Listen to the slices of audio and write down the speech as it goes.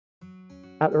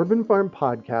At Urban Farm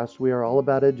Podcast, we are all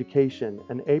about education,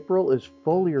 and April is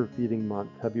foliar feeding month.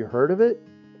 Have you heard of it?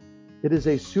 It is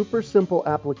a super simple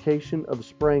application of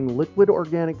spraying liquid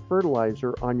organic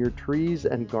fertilizer on your trees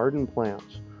and garden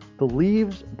plants. The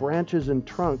leaves, branches, and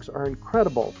trunks are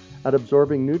incredible at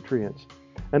absorbing nutrients.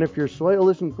 And if your soil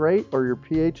isn't great or your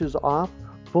pH is off,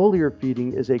 foliar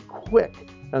feeding is a quick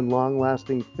and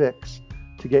long-lasting fix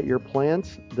to get your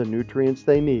plants the nutrients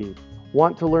they need.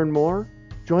 Want to learn more?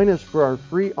 Join us for our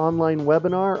free online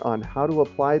webinar on how to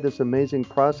apply this amazing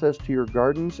process to your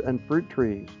gardens and fruit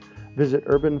trees. Visit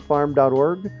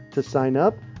urbanfarm.org to sign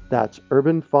up. That's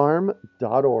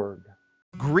urbanfarm.org.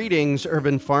 Greetings,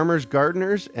 urban farmers,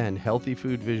 gardeners, and healthy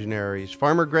food visionaries.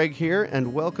 Farmer Greg here,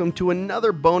 and welcome to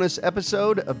another bonus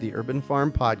episode of the Urban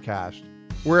Farm Podcast,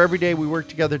 where every day we work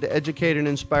together to educate and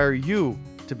inspire you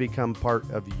to become part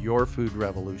of your food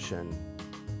revolution.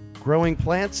 Growing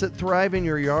plants that thrive in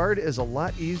your yard is a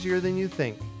lot easier than you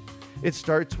think. It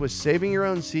starts with saving your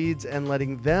own seeds and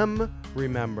letting them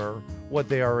remember what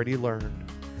they already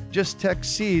learned. Just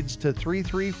text SEEDS to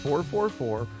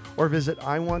 33444 or visit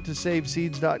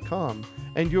iwanttosaveseeds.com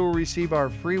and you'll receive our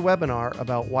free webinar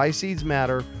about why seeds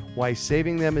matter, why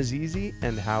saving them is easy,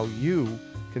 and how you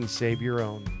can save your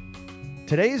own.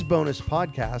 Today's bonus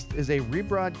podcast is a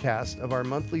rebroadcast of our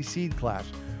monthly seed class,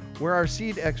 where our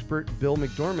seed expert Bill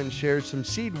McDorman shares some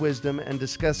seed wisdom and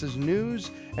discusses news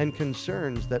and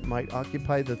concerns that might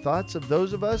occupy the thoughts of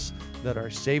those of us that are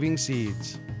saving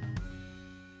seeds.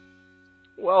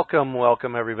 Welcome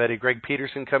everybody. Greg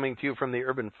Peterson coming to you from the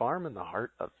Urban Farm in the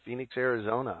heart of Phoenix,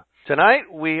 Arizona.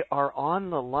 Tonight we are on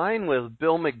the line with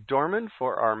Bill McDorman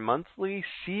for our monthly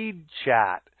seed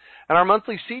chat. And our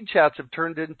monthly seed chats have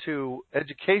turned into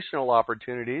educational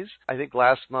opportunities. I think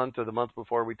last month or the month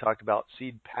before we talked about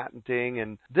seed patenting.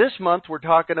 And this month we're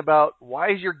talking about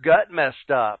why is your gut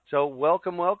messed up? So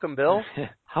welcome, Bill.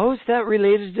 How is that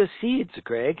related to seeds,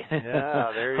 Greg?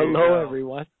 Yeah, there you go. Hello,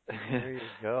 everyone. There you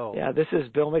go. Yeah, this is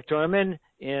Bill McDorman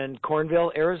in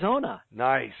Cornville, Arizona.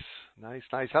 Nice.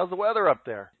 How's the weather up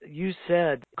there? You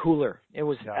said cooler. It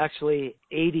was actually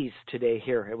 80s today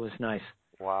here. It was nice.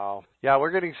 Wow. Yeah, we're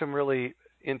getting some really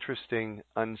interesting,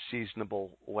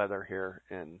 unseasonable weather here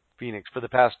in Phoenix for the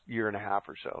past year and a half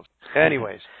or so.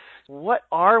 Anyways, what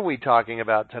are we talking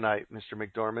about tonight, Mr.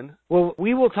 McDorman? Well,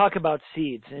 we will talk about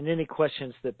seeds and any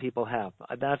questions that people have.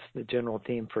 That's the general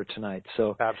theme for tonight.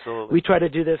 So absolutely, we try to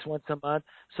do this once a month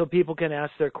so people can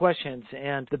ask their questions.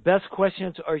 And the best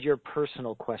questions are your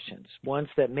personal questions, ones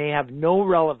that may have no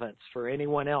relevance for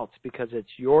anyone else because it's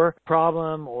your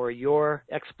problem or your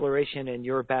exploration in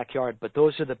your backyard. But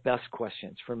those are the best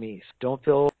questions for me. So don't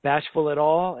feel bashful at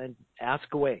all and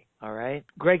ask away. All right.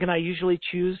 Greg and I usually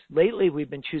choose, lately we've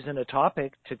been choosing a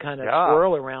topic to kind of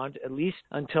swirl around at least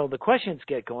until the questions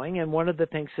get going. And one of the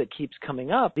things that keeps coming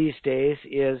up these days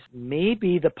is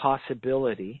maybe the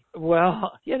possibility.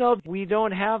 Well, we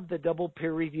don't have the double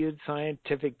peer-reviewed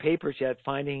scientific papers yet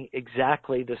finding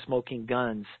exactly the smoking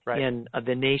guns in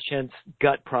the nation's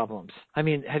gut problems. I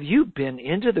mean, have you been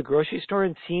into the grocery store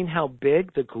and seen how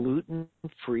big the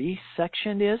gluten-free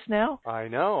section is now? I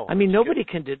know. I mean, nobody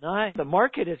can deny the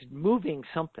market is moving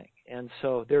something. And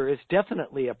so there is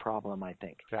definitely a problem, I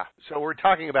think. Yeah. So we're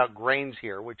talking about grains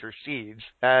here, which are seeds.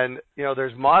 And,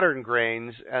 there's modern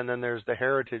grains, and then there's the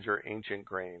heritage or ancient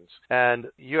grains. And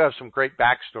you have some great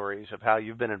backstories of how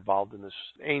you've been involved in this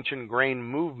ancient grain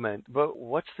movement. But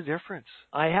what's the difference?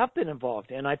 I have been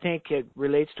involved, and I think it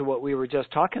relates to what we were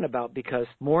just talking about because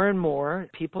more and more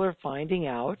people are finding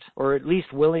out, or at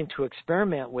least willing to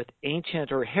experiment with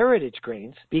ancient or heritage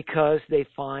grains because they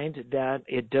find that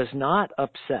it does not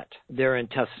upset their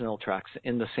intestinal tracts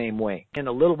in the same way. In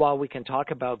a little while, we can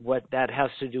talk about what that has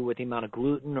to do with the amount of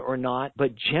gluten or not.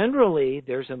 But generally,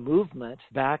 there's a movement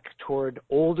back toward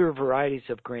older varieties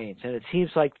of grains. And it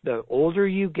seems like the older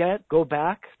you go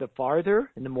back, the farther,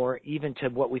 and the more even to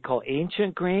what we call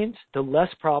ancient grains, the less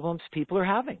problems people are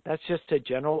having. That's just a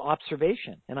general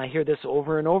observation. And I hear this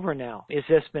over and over now. Is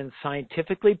this been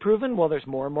scientifically proven? Well, there's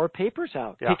more and more papers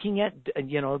out picking at,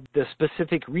 the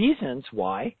specific reasons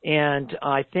why. And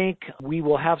I think we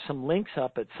will have some links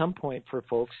up at some point for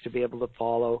folks to be able to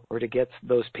follow or to get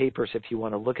those papers if you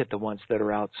want to look at the ones that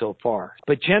are out so far.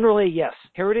 But generally, yes,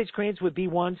 heritage grains would be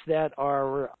ones that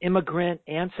our immigrant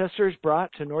ancestors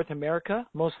brought to North America.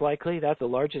 Most likely, that's the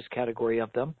largest category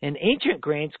of them. And ancient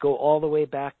grains go all the way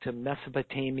back to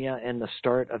Mesopotamia and the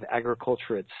start of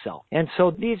agriculture itself. And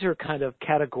so these are kind of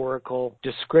categorical,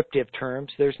 descriptive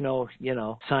terms. There's no,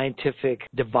 scientific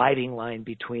dividing line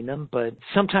between them, but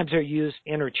sometimes they're used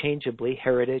interchangeably. interchangeably,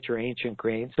 heritage or ancient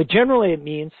grains. But generally it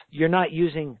means you're not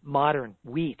using modern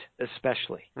wheat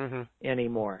especially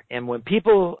anymore. And when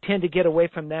people tend to get away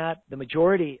from that, the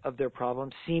majority of their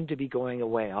problems seem to be going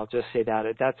away. I'll just say that.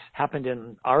 That's happened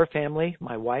in our family.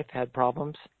 My wife had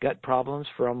problems, gut problems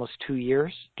for almost 2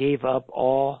 years, gave up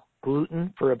all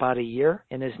gluten for about a year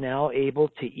and is now able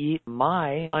to eat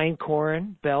my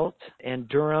einkorn, belt, and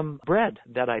durum bread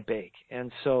that I bake.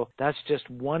 And so that's just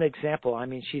one example. I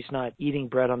mean, she's not eating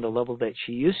bread on the level that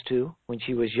she used to when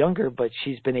she was younger, but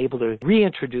she's been able to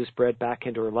reintroduce bread back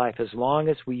into her life as long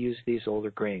as we use these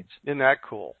older grains. Isn't that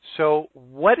cool? So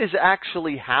what is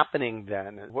actually happening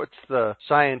then? What's the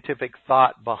scientific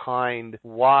thought behind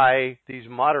why these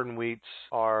modern wheats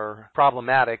are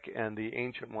problematic and the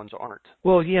ancient ones aren't?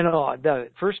 Well, the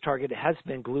first target has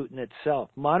been gluten itself.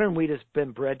 Modern wheat has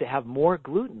been bred to have more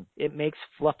gluten. It makes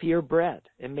fluffier bread.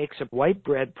 It makes a white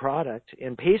bread product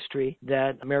in pastry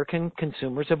that American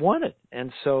consumers have wanted.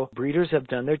 And so breeders have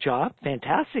done their job,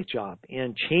 fantastic job,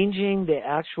 in changing the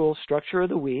actual structure of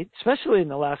the wheat, especially in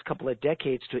the last couple of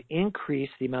decades, to increase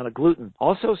the amount of gluten.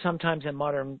 Also, sometimes in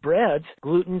modern breads,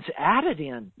 gluten's added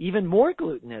in. Even more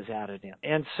gluten is added in.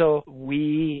 And so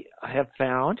we have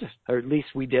found, or at least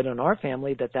we did in our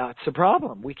family, that's a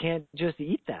problem. We can't just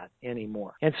eat that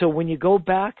anymore. And so when you go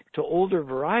back to older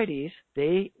varieties,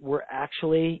 they were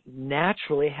actually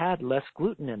naturally had less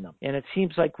gluten in them. And it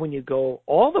seems like when you go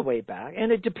all the way back,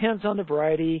 and it depends on the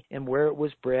variety and where it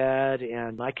was bred,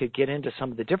 and I could get into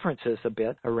some of the differences a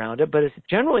bit around it, but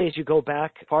generally as you go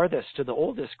back farthest to the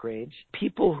oldest grains,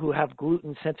 people who have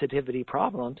gluten sensitivity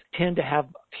problems tend to have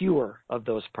fewer of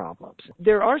those problems.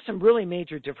 There are some really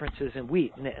major differences in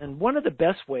wheat, and one of the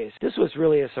best ways, this was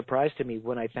really a surprise to me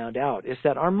when I found out, is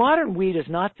that our modern wheat is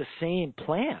not the same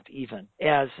plant even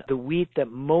as the wheat that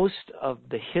most of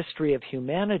the history of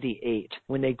humanity ate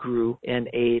when they grew and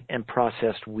ate and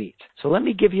processed wheat. So let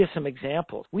me give you some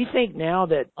examples. We think now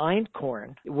that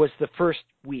einkorn was the first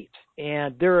wheat,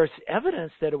 and there is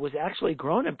evidence that it was actually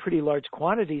grown in pretty large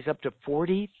quantities up to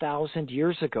 40,000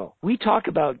 years ago. We talk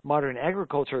about modern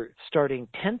agriculture starting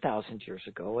 10,000 years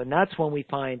ago, and that's when we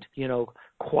find,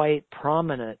 quite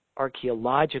prominent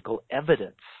archaeological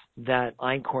evidence that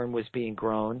einkorn was being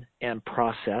grown and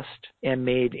processed and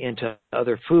made into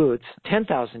other foods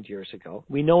 10,000 years ago.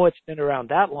 We know it's been around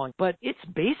that long, but it's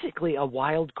basically a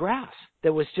wild grass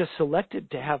that was just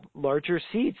selected to have larger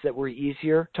seeds that were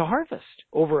easier to harvest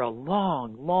over a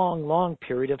long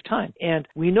period of time. And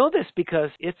we know this because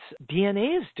its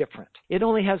DNA is different. It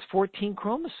only has 14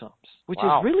 chromosomes, which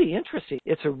is really interesting.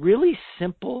 It's a really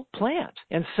simple plant.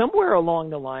 And somewhere along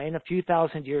the line, a few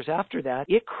thousand years after that,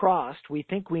 it crossed, we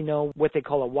think we know what they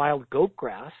call a wild goat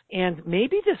grass. And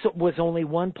maybe this was only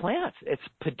one plant. It's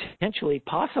potentially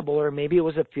possible, or maybe it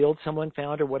was a field someone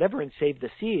found or whatever and saved the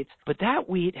seeds. But that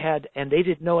wheat had, and they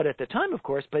didn't know it at the time, of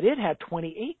course, but it had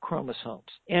 28 chromosomes.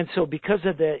 And so because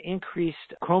of the increased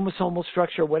chromosomal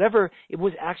structure, whatever, it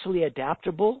was actually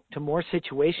adaptable to more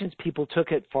situations. People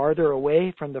took it farther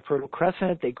away from the Fertile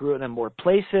Crescent. They grew it in more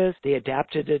places. They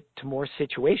adapted it to more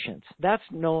situations. That's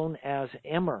known as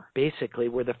Emmer, basically,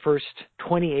 were the first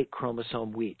 28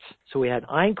 chromosome wheats. So we had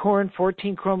einkorn,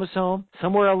 14 chromosome.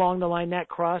 Somewhere along the line, that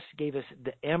cross gave us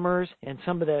the Emmers, and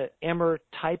some of the Emmer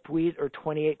type wheat or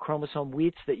 28 chromosome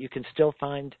wheats that you can still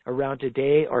find around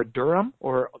today are durum,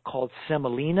 or called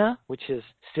semolina, which is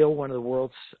still one of the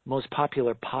world's most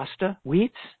popular pasta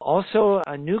wheats. Also,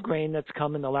 a new grain that's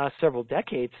come in the last several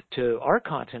decades to our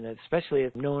continent, especially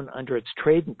known under its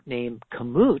trade name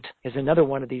kamut, is another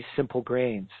one of these simple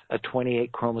grains, a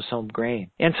 28 chromosome grain.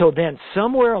 And so then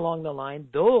somewhere along the line,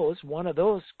 one of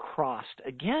those crossed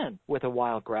again with a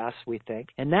wild grass, we think,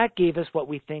 and that gave us what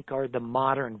we think are the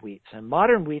modern wheats. And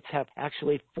modern wheats have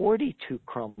actually 42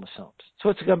 chromosomes. So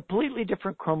it's a completely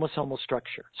different chromosomal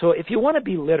structure. So if you want to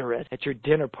be literate at your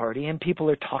dinner party and people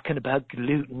are talking about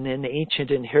gluten and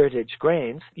ancient and heritage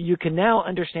grains, you can now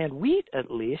understand wheat,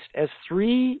 at least, as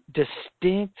three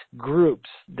distinct groups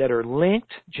that are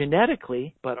linked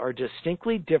genetically but are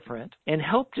distinctly different and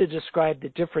help to describe the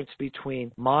difference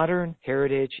between modern,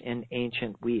 heritage, and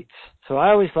ancient wheats. So I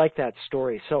always like that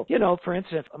story. So, for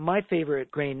instance, my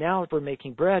favorite grain now for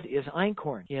making bread is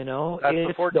einkorn.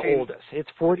 It's the oldest. It's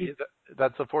 40.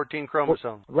 That's the 14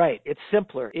 chromosome. Right. It's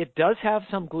simpler. It does have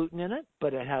some gluten in it,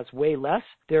 but it has way less.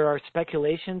 There are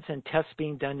speculations and tests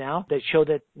being done now that show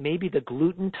that maybe the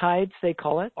gluten tides, they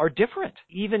call it, are different.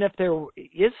 Even if there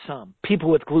is some, people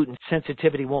with gluten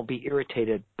sensitivity won't be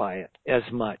irritated by it as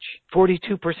much.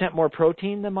 42% more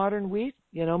protein than modern wheat.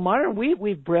 Modern wheat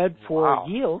we've bred for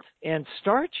yield, and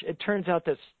starch, it turns out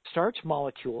that starch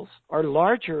molecules are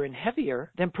larger and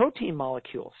heavier than protein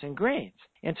molecules in grains.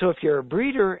 And so if you're a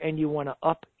breeder and you want to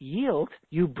up yield,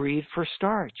 you breed for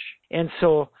starch. And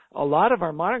so a lot of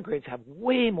our modern grains have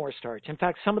way more starch. In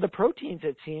fact, some of the proteins,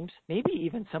 it seems, maybe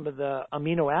even some of the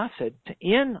amino acids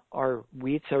in our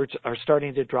wheats are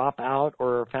starting to drop out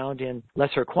or are found in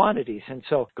lesser quantities. And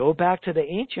so go back to the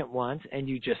ancient ones and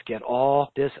you just get all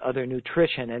this other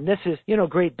nutrition. And this is,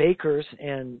 great bakers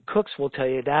and cooks will tell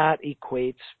you that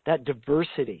equates, that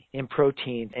diversity in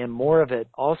protein and more of it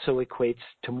also equates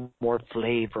to more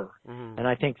flavor. And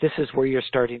I think this is where you're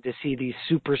starting to see these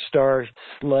superstar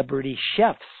celebrity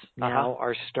chefs now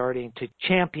are starting to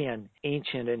champion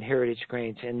ancient and heritage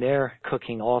grains in their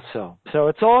cooking also. So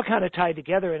it's all kind of tied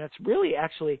together, and it's really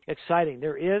actually exciting.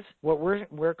 There is what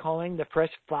we're calling the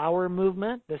fresh flour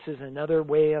movement. This is another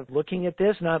way of looking at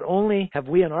this. Not only have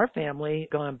we in our family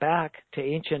gone back to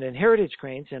ancient and heritage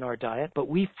grains in our diet, but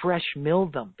we fresh mill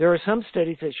them. There are some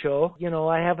studies that show,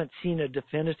 I haven't seen a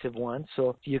definitive one,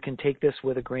 so you can take this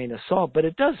with a grain of salt, but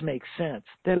it does make sense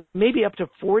that maybe up to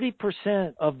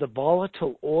 40% of the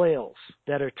volatile oils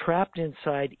that are trapped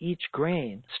inside each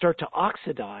grain start to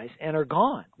oxidize and are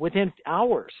gone within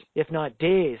hours, if not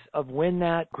days, of when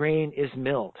that grain is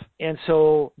milled. And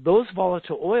so those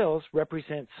volatile oils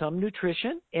represent some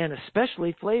nutrition and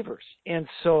especially flavors. And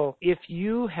so if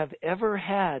you have ever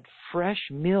had fresh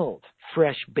milled,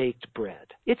 fresh baked bread,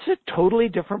 it's a totally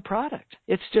different product.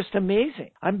 It's just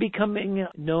amazing. I'm becoming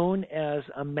known as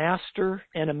a master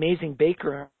and amazing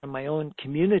baker in my own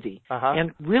community.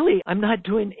 And really, I'm not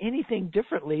doing anything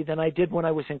differently than I did when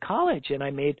I was in college and I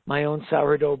made my own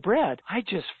sourdough bread. I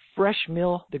just fresh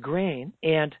mill the grain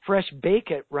and fresh bake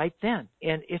it right then.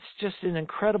 And it's just an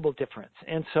incredible difference.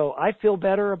 And so I feel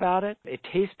better about it. It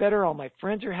tastes better. All my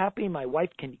friends are happy. My wife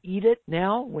can eat it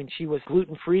now when she was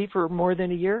gluten-free for more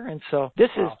than a year. And so this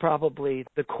is probably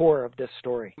the core of this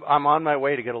story. I'm on my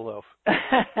way to get a loaf.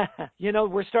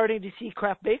 We're starting to see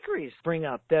craft bakeries spring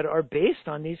up that are based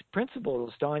on these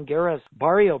principles. Don Guerra's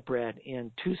Barrio Bread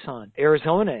in Tucson,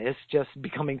 Arizona is just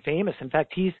becoming famous. In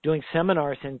fact, he's doing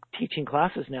seminars and teaching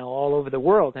classes now all over the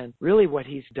world. And really what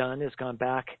he's done is gone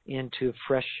back into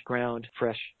fresh ground,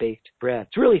 fresh baked bread.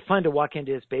 It's really fun to walk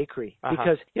into his bakery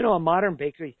because, a modern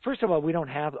bakery, first of all, we don't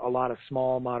have a lot of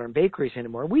small modern bakeries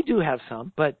anymore. We do have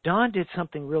some, but Don did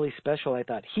something really special, I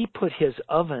thought. He put his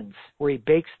ovens where he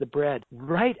bakes the bread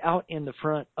right out in the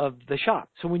front of the shop.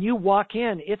 So when you walk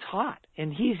in, it's hot.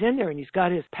 And he's in there and he's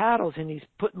got his paddles and he's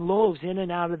putting loaves in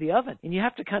and out of the oven. And you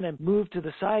have to kind of move to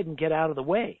the side and get out of the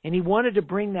way. And he wanted to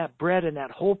bring that bread and that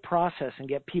whole process and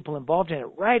get people involved in it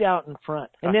right out in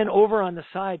front. And then over on the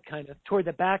side, kind of toward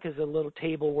the back, is a little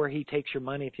table where he takes your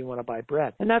money if you want to buy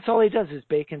bread. And that's all he does is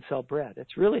bake and sell bread.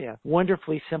 It's really a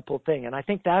wonderfully simple thing. And I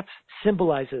think that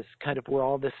symbolizes kind of where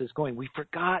all this is going. We've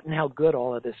forgotten how good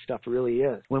all of this stuff really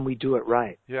is when we do it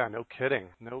right. Yeah, no kidding.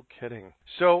 No kidding.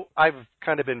 So I've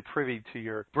kind of been privy to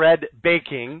your bread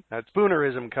baking, that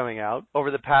spoonerism coming out,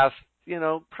 over the past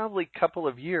probably couple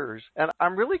of years. And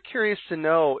I'm really curious to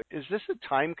know, is this a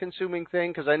time-consuming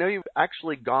thing? Because I know you've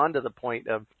actually gone to the point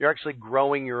of you're actually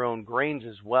growing your own grains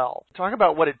as well. Talk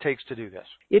about what it takes to do this.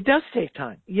 It does take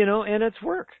time, and it's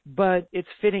work, but it's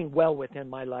fitting well within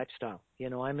my lifestyle.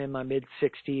 I'm in my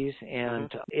mid-60s,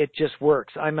 and it just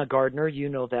works. I'm a gardener, you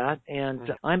know that, and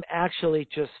I'm actually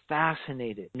just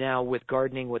fascinated now with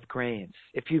gardening with grains.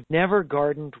 If you've never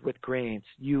gardened with grains,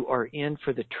 you are in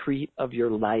for the treat of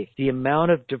your life. The amount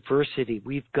of diversity.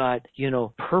 We've got,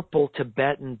 purple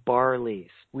Tibetan barleys.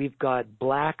 We've got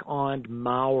black-awned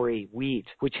Maori wheat,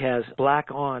 which has black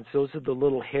awns. Those are the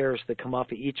little hairs that come off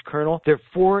of each kernel. They're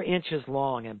 4 inches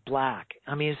long and black.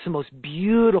 I mean, it's the most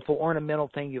beautiful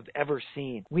ornamental thing you've ever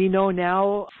seen. We know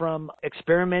now from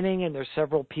experimenting, and there's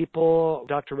several people,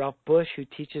 Dr. Ralph Bush, who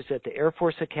teaches at the Air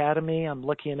Force Academy. I'm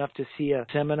lucky enough to see a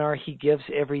seminar he gives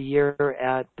every year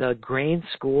at the Grain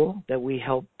School that we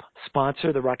help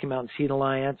sponsor. The Rocky Mountain Seed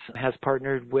Alliance has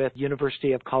partnered with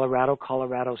University of Colorado,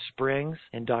 Colorado Springs,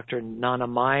 and Dr. Nana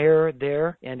Meyer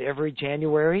there. And every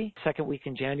January, second week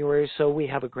in January or so, we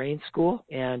have a grain school.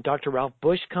 And Dr. Ralph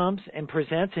Bush comes and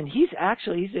presents. And he's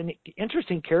an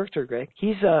interesting character, Greg.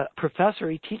 He's a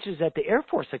professor. He teaches at the Air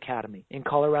Force Academy in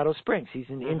Colorado Springs. He's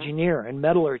an engineer and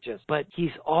metallurgist. But he's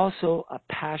also a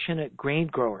passionate grain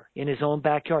grower in his own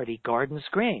backyard. He gardens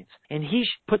grains. And he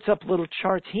puts up little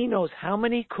charts. He knows how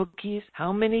many cookies,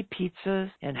 how many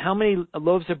pizzas, and how many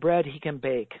loaves of bread he can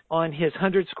bake on his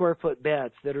 100-square-foot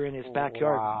beds that are in his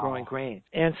backyard growing grains.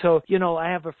 And so, I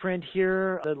have a friend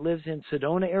here that lives in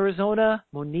Sedona, Arizona,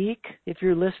 Monique. If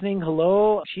you're listening,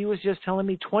 hello. She was just telling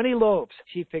me 20 loaves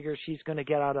she figures she's going to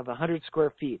get out of a 100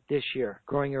 square feet this year,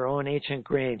 growing her own ancient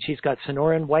grain. She's got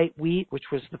Sonoran white wheat, which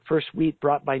was the first wheat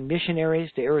brought by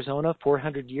missionaries to Arizona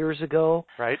 400 years ago.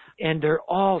 Right. And they're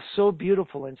all so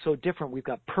beautiful and so different. We've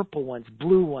got purple ones,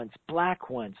 blue ones, black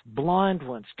ones, blonde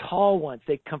ones, tall ones.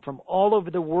 They come from all over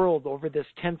the world over this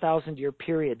 10,000-year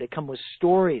period. They come with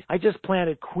stories. I just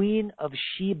planted Queen of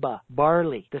Sheba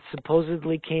barley that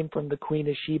supposedly came from the Queen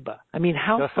of Sheba. I mean,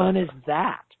 how fun is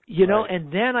that? You know, Right.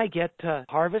 and then I get to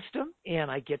harvest them, and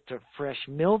I get to fresh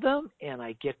mill them, and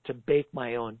I get to bake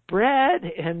my own bread,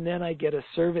 and then I get to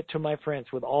serve it to my friends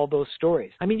with all those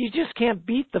stories. I mean, you just can't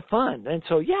beat the fun. And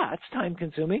so, yeah, it's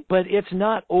time-consuming, but it's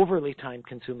not overly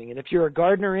time-consuming. And if you're a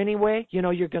gardener anyway, you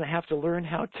know, you're going to have to learn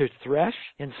how to thresh.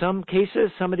 In some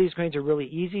cases, some of these grains are really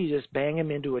easy. You just bang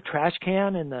them into a trash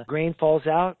can, and the grain falls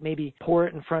out. Maybe pour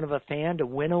it in front of a fan to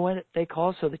winnow it, they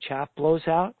call, so the chaff blows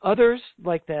out. Others,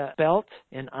 like the spelt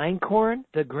and einkorn,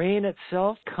 the grain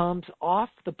itself comes off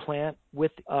the plant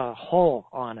with a hull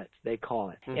on it, they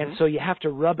call it. Mm-hmm. And so you have to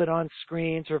rub it on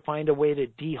screens or find a way to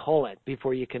de-hull it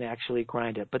before you can actually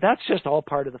grind it. But that's just all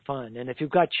part of the fun. And if you've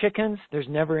got chickens, there's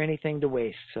never anything to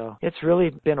waste. So it's really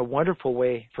been a wonderful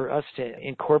way for us to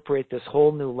incorporate this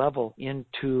whole new level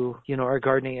into, you know, our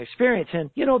gardening experience. And,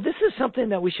 you know, this is something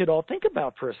that we should all think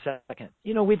about for a second.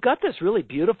 You know, we've got this really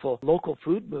beautiful local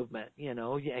food movement. You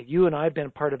know, you and I have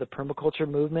been part of the permaculture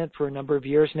movement for a number of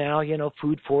years now, you know,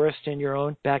 food forest in your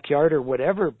own backyard or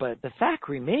whatever, but the fact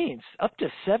remains up to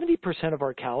 70% of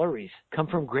our calories come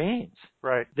from grains.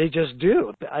 Right. They just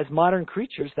do. As modern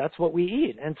creatures, that's what we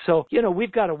eat. And so, you know,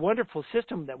 we've got a wonderful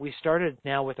system that we started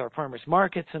now with our farmers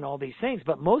markets and all these things,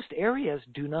 but most areas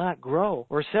do not grow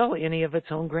or sell any of its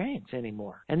own grains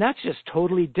anymore. And that's just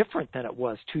totally different than it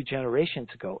was 2 generations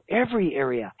ago. Every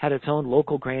area had its own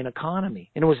local grain economy.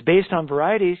 And it was based on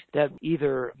varieties that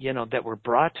either, you know, that were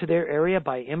brought to their area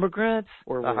by immigrants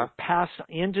or were passed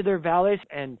into their valleys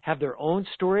and have their own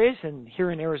stories. And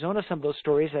here in Arizona, some of those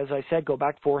stories, as I said, go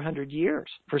back 400 years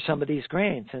for some of these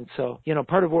grains. And so, you know,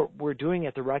 part of what we're doing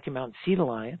at the Rocky Mountain Seed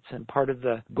Alliance and part of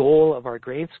the goal of our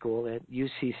grain school at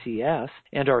UCCS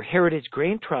and our Heritage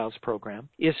Grain Trials program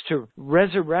is to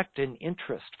resurrect an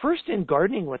interest, first in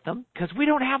gardening with them, because we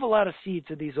don't have a lot of seeds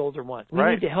of these older ones. We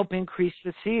need to help increase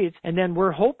the seeds. And then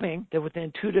we're hoping that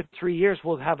within 2 to 3 years,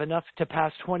 we'll have enough to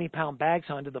pass 20-pound bags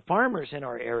on to the farmers in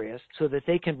our areas so that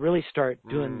they can really start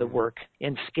doing the work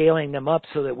and scaling them up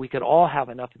so that we could all have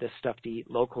enough of this stuff to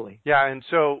eat locally. Yeah, and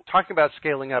so talking about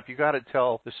scaling up, you got to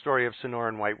tell the story of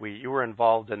Sonoran white wheat. You were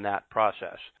involved in that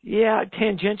process. Yeah,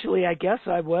 tangentially, I guess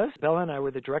I was. Bella and I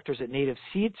were the directors at Native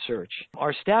Seed Search.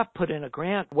 Our staff put in a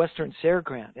grant, Western SARE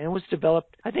grant, and it was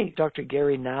developed, I think Dr.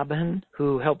 Gary Nabhan,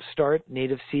 who helped start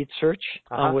Native Seed Search,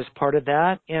 was part of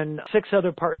that, and 6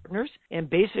 other partners. And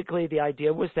basically the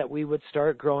idea was that we would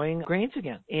start growing grains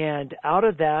again. And out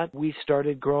of that, we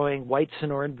started growing white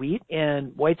Sonoran wheat.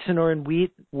 And white Sonoran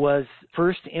wheat was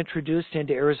first introduced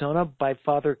into Arizona by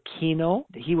Father Kino.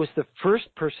 He was the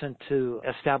first person to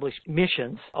establish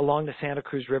missions along the Santa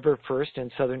Cruz River first in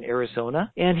southern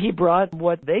Arizona. And he brought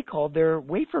what they called their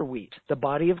wafer wheat, the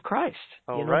body of Christ.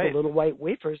 The little white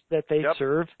wafers that they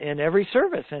serve in every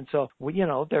service. And so, you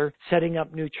know, they're setting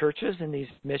up new churches in these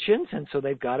missions, and so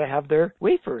they've got to have their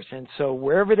wafers. And so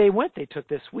wherever they went, they took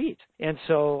this wheat. And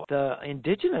so the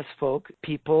indigenous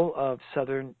people of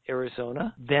southern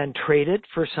Arizona then traded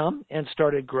for some and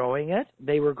started growing it.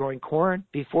 They were growing corn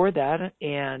before that,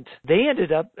 and they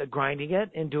ended up grinding it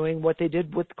and doing what they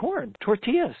did with corn,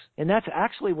 tortillas. And that's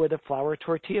actually where the flour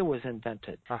tortilla was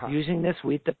invented, using this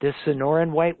wheat, this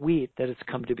Sonoran white wheat that it's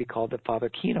come to be called that Father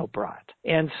Kino brought.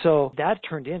 And so that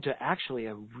turned into actually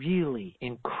a really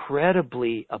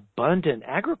incredibly abundant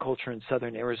agriculture in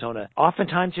southern Arizona,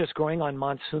 oftentimes just growing on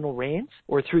monsoonal rains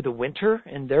or through the winter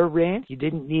in their rain. You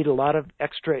didn't need a lot of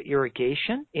extra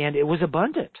irrigation, and it was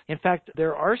abundant. In fact,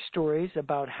 there are stories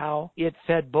about how it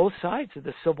fed both sides of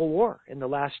the Civil War in the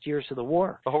last years of the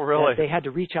war. Oh, really? They had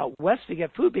to reach out west to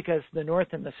get food because the North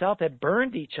and the South had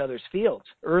burned each other's fields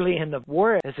early in the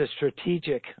war as a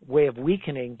strategic way of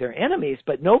weakening their enemies,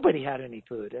 but nobody had any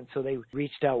food. And so they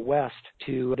reached out west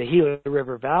to the Gila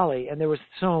River Valley, and there was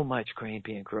so much grain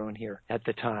being grown here at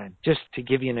the time. Just to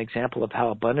give you an example of how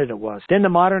abundant it was. Then the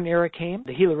modern era came.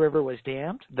 The Gila River was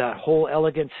dammed. The whole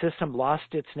elegant system lost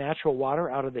its natural water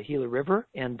out of the Gila River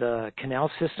and the canal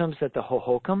systems that the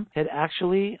Hohokam had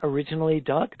actually originally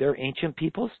dug. They're ancient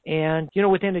peoples. And,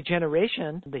 within a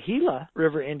generation, the Gila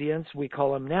River Indians, we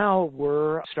call them now,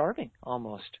 were starving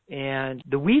almost. And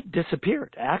the wheat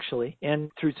disappeared, actually.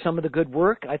 And through some of the good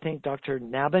work I think Dr.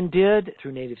 Nabhan did,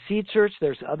 through Native Seed Search,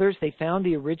 there's others, they found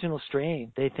the original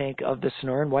strain, they think, of the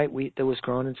Sonoran white wheat that was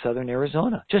grown in southern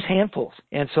Arizona. Just handfuls.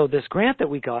 And so this grant that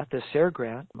we got, this SARE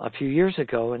grant, a few years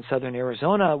ago in southern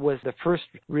Arizona was the first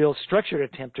real structured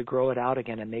attempt to grow it out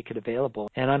again and make it available.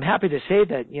 And I'm happy to say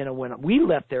that, when we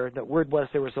left there, the word was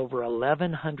there was over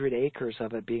 1,100 acres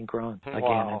of it being grown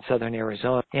again in southern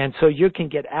Arizona. And so you can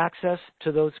get access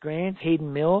to those grains.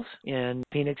 Hayden Mills in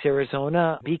Phoenix,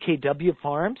 Arizona, BKW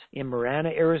Farms in Marana,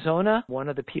 Arizona. One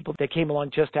of the people that came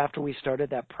along just after we started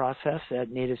that process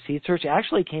at Native Seed Search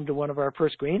actually came to one of our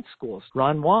first grain schools,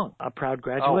 Ron Wong, a proud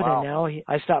graduate. And now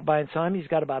I stopped by and saw him. He's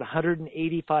got about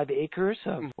 185 acres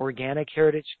of organic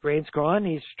heritage grains growing.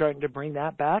 He's starting to bring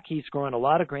that back. He's growing a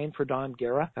lot of grain for Don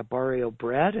Guerra at Barrio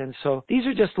Bread. And so these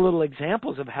are just little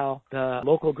examples of how the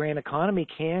local grain economy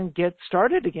can get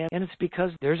started again. And it's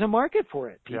because there's a market for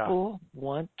it. People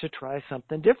want to try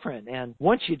something different. And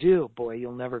once you do, boy,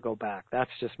 you'll never go back. That's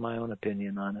just my own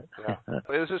opinion on it.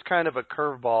 This is kind of a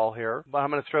curveball here, but I'm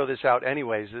going to throw this out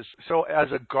anyways. So as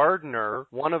a gardener,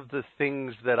 one of the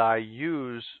things that I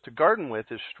use to garden with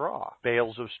is straw.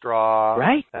 Bales of straw.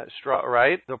 Right. Straw,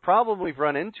 right? The problem we've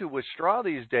run into with straw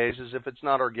these days is if it's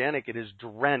not organic, it is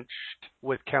drenched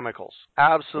with chemicals.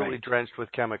 Absolutely drenched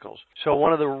with chemicals. So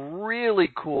one of the really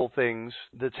cool things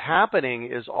that's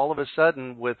happening is all of a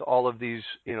sudden with all of these,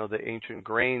 the ancient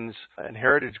grains and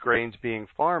heritage grains being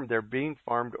farmed, they're being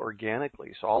farmed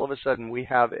organically. So all of a sudden we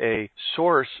have a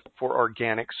source for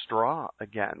organic straw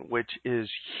again, which is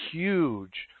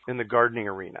huge in the gardening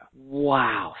arena.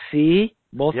 Wow. See?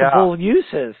 Multiple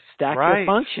uses, stack your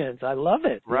functions. I love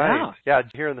it. Right. Yeah.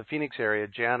 Here in the Phoenix area,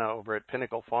 Jana over at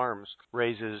Pinnacle Farms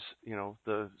raises,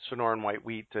 the Sonoran white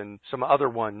wheat and some other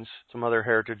ones, some other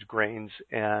heritage grains,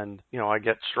 and, I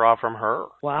get straw from her.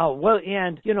 Wow. Well,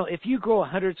 and, if you grow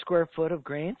 100 square foot of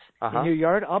grains in your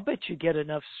yard, I'll bet you get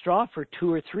enough straw for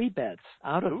 2 or 3 beds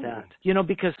out of that.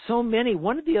 Because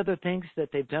one of the other things that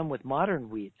they've done with modern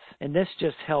wheats, and this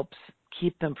just helps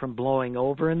keep them from blowing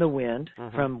over in the wind,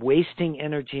 from wasting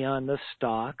energy on the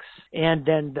stalks, and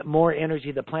then the more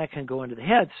energy the plant can go into the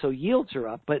head, so yields are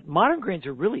up. But modern grains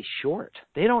are really short.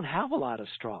 They don't have a lot of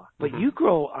straw. But you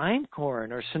grow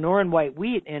einkorn or Sonoran white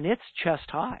wheat, and it's chest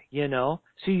high,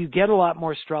 so you get a lot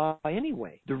more straw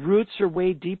anyway. The roots are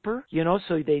way deeper,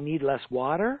 so they need less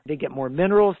water. They get more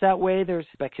minerals that way. There's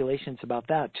speculations about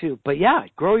that too. But yeah,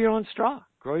 grow your own straw.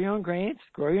 Grow your own grains,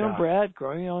 grow your own bread,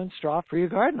 grow your own straw for your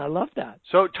garden. I love that.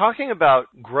 So talking about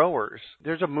growers,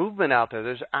 there's a movement out there.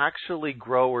 There's actually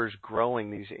growers growing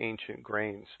these ancient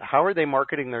grains. How are they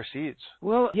marketing their seeds?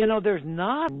 Well, there's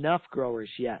not enough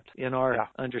growers yet in our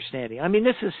understanding. I mean,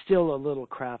 this is still a little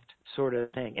craft sort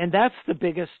of thing. And that's the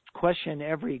biggest question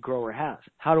every grower has.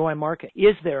 How do I market?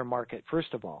 Is there a market,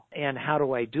 first of all? And how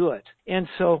do I do it? And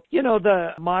so, the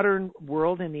modern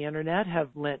world and the internet have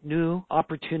lent new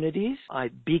opportunities.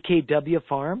 BKW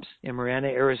Farms in Marana,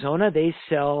 Arizona, they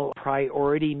sell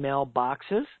priority mail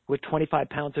boxes with 25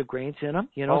 pounds of grains in them,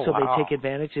 they take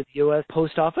advantage of the U.S.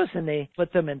 Post Office and they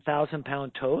put them in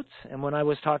 1,000-pound totes. And when I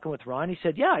was talking with Ron, he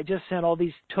said, I just sent all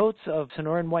these totes of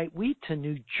Sonoran white wheat to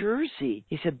New Jersey.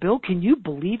 He said, Bill, can you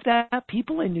believe that?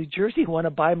 People in New Jersey want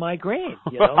to buy my grain,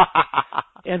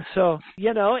 And so,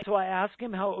 so I asked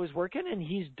him how it was working, and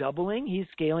he's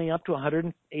scaling up to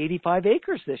 185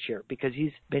 acres this year because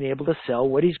he's been able to sell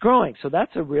what he's growing. So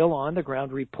that's a real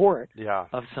on-the-ground report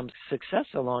of some success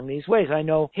along these ways. I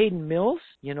know Hayden Mills,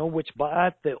 which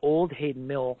bought the old Hayden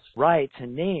Mills rights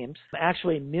and names,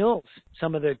 actually mills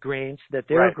some of the grains that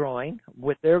they're growing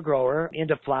with their grower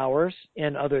into flours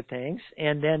and other things.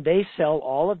 And then they sell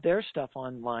all of their stuff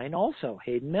online also,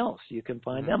 Hayden Mills. You can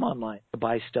find them online to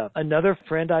buy stuff. Another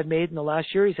friend I've made in the last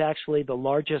year, he's actually the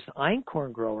largest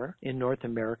einkorn grower in North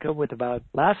America with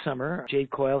last summer,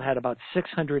 Jade Coyle had about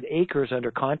 600 acres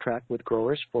under contract with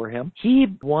growers for him. He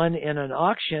won in an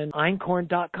auction,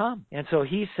 einkorn.com. And so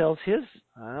he sells his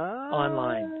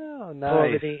online.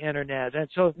 Over the internet. And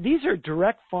so these are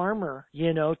direct farmer,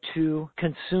 to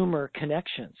consumer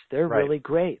connections. They're really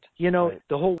great. The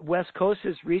whole West Coast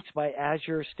is reached by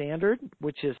Azure Standard,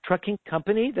 which is a trucking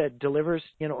company that delivers,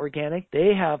 organic.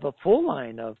 They have a full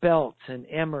line of belts and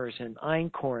emmers and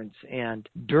einkorns and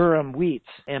Durham wheats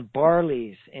and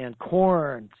barleys and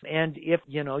corns. And if,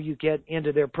 you get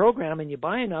into their program and you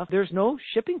buy enough, there's no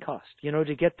shipping cost,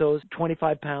 to get those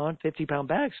 25-pound, 50-pound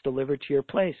bags delivered to your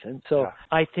place. And so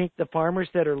I think the farmers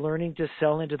that are learning to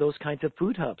sell into those kinds of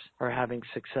food hubs are having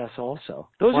success also.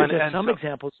 Those are just some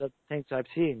examples of things I've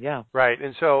seen, yeah. Right.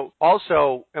 And so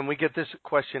also, and we get this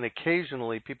question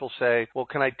occasionally, people say, well,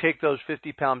 can I take those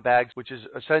 50-pound bags, which is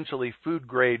essentially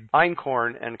food-grade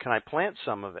einkorn, and can I plant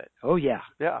some of it? Oh, yeah.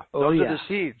 Yeah. Oh, those yeah. are the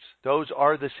seeds. Those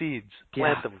are the seeds.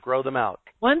 Plant them. Grow them out.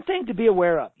 One thing to be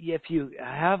aware of, if you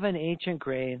have an ancient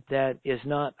grain that is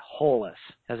not hulless,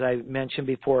 as I mentioned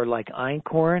before, like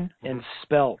einkorn and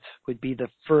spelt would be the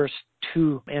first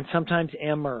two, and sometimes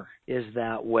emmer is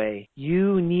that way.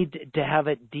 You need to have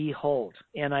it dehulled.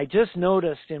 And I just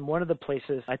noticed in one of the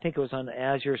places, I think it was on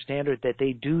Azure Standard, that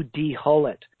they do dehull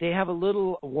it. They have a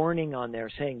little warning on there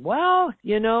saying, well,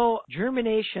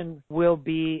 germination will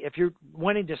be, if you're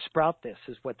wanting to sprout this,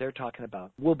 is what they're talking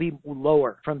about, will be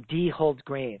lower from dehulled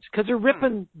grains because they're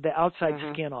ripping the outside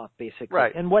skin off, basically.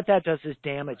 Right. And what that does is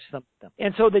damage some of them.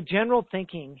 And so the general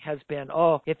thinking has been,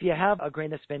 if you have a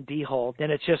grain that's been dehulled, then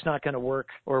it's just not going to work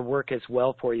or work as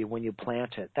well for you when you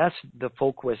plant it. That's the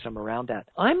folk wisdom around that.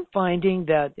 I'm finding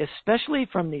that especially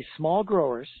from these small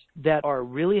growers that are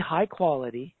really high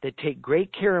quality, that take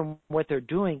great care in what they're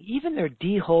doing, even their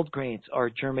dehulled grains are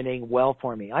germinating well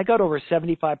for me. I got over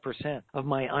 75% of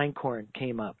my einkorn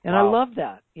came up. And I love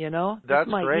that, That's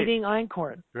my great. eating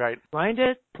einkorn. Right. Grind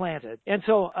it, plant it. And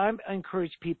so I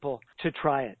encourage people to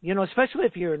try it. Especially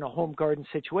if you're in a home garden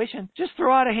situation, just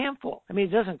throw out a handful. I mean,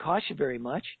 it doesn't cost you very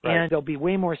much. Right. And there'll be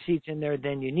way more seeds in there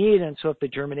than you need. And so if the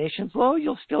germination's low,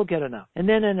 you'll still get enough. And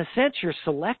then in a sense, you're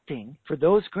selecting for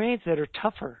those grains that are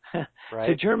tougher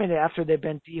to germinate after they've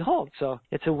been dehulled. So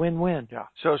it's a win-win. Yeah.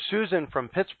 So Susan from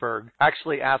Pittsburgh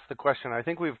actually asked the question. I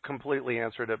think we've completely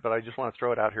answered it, but I just want to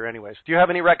throw it out here anyways. Do you have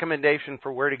any recommendation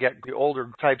for where to get the older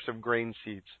types of grain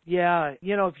seeds? Yeah.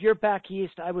 If you're back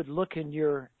east, I would look in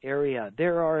your area.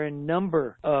 There are a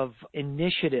number of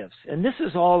initiatives, and this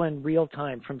is all in real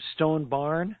time, from Stone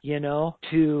Barn,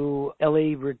 to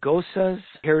L.A. Rigosa's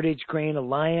Heritage Grain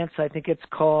Alliance, I think it's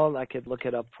called. I could look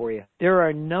it up for you. There are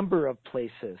a number of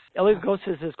places. L.A.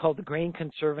 Rigosa's is called the Grain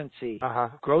Conservancy,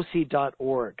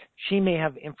 Grossi.org. She may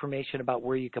have information about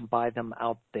where you can buy them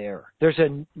out there. There's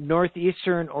a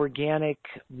Northeastern Organic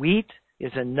Wheat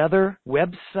is another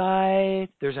website.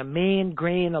 There's a Maine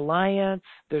Grain Alliance.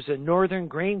 There's a Northern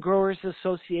Grain Growers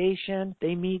Association.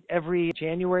 They meet every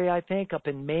January, I think, up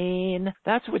in Maine.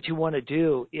 That's what you want to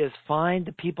do, is find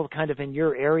the people kind of in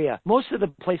your area. Most of the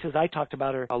places I talked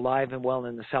about are alive and well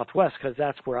in the Southwest because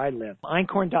that's where I live.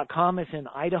 Einkorn.com is in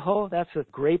Idaho. That's a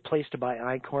great place to buy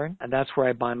einkorn, and that's where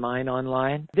I buy mine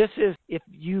online. This is, if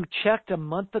you checked a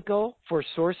month ago for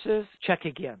sources, check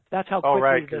again. That's how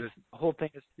quickly this whole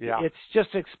thing is. Yeah. It's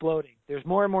just exploding. There's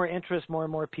more and more interest, more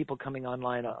and more people coming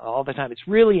online all the time. It's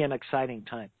really an exciting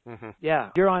time. Yeah.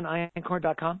 You're on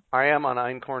einkorn.com? I am on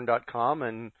einkorn.com,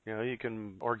 and you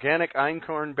can organic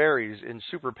einkorn berries in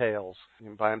super pails. You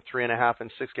can buy them 3.5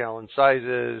 and 6 gallon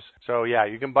sizes. So yeah,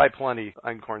 you can buy plenty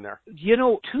einkorn there.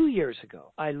 2 years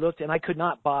ago, I looked and I could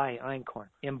not buy einkorn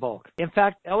in bulk. In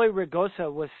fact, L.A.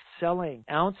 Rigosa was selling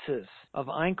ounces of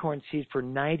einkorn seed for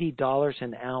 $90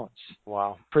 an ounce.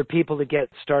 Wow. For people to get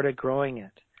started growing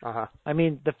it. I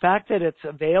mean, the fact that it's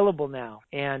available now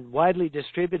and widely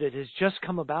distributed has just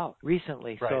come about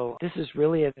recently. Right. So this is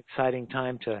really an exciting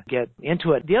time to get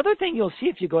into it. The other thing you'll see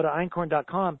if you go to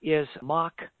einkorn.com is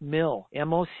Mock Mill,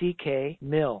 M-O-C-K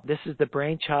Mill. This is the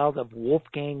brainchild of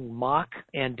Wolfgang Mock,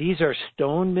 and these are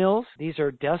stone mills. These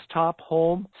are desktop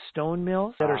home stone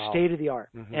mills that are state-of-the-art,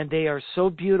 and they are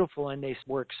so beautiful and they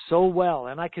work so well.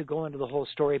 And I could go into the whole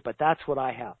story, but that's what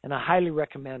I have, and I highly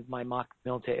recommend my Mock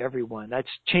Mill to everyone. That's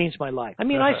changed my life. I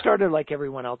mean, I started like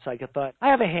everyone else. I thought, I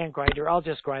have a hand grinder. I'll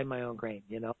just grind my own grain,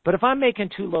 But if I'm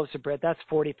making 2 loaves of bread, that's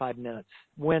 45 minutes.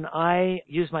 When I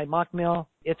use my Mock Mill,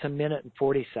 it's 1 minute and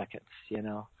 40 seconds, and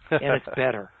it's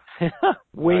better.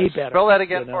 Way better. Spell that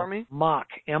again for me. Mock.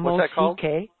 What's that called?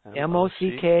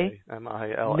 M-O-C-K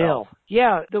M-I-L-L. Mill.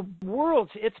 Yeah,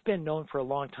 it's been known for a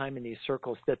long time in these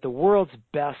circles that the world's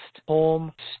best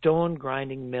home stone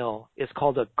grinding mill is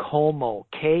called a Como,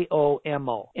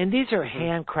 K-O-M-O. And these are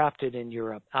handcrafted in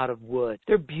Europe out of wood.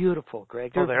 They're beautiful,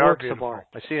 Greg. They're works of art.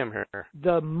 I see them here.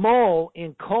 The Mo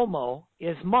in Como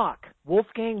is Mock.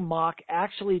 Wolfgang Mock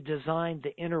actually designed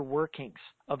the inner workings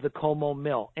of the Como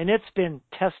mill, and it's been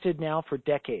tested now for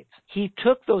decades. He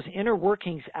took those inner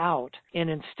workings out, and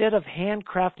instead of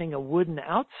handcrafting a wooden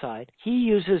outside, he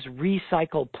uses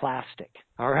recycled plastic.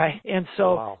 All right. And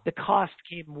so Wow. the cost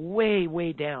came way,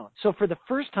 way down. So for the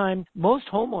first time, most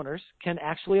homeowners can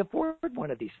actually afford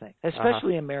one of these things,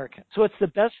 especially Americans. So it's the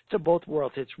best of both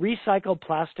worlds. It's recycled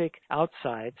plastic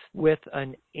outsides with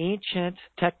an ancient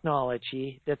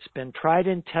technology that's been tried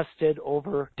and tested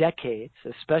over decades,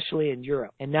 especially in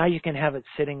Europe. And now you can have it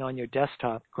sitting on your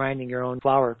desktop, grinding your own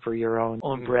flour for your own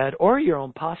bread or your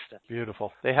own pasta.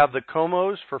 Beautiful. They have the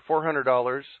Comos for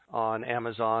 $400 on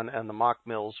Amazon and the Mock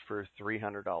Mills for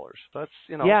 $300. That's,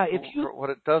 for what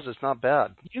it does, it's not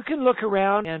bad. You can look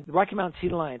around, and Rocky Mountain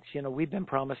Seed Alliance, we've been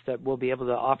promised that we'll be able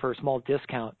to offer a small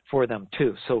discount for them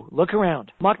too. So look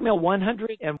around. Mock Mill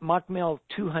 100 and Mock Mill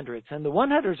 200s. And the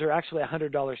 100s are actually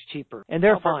 $100 cheaper. And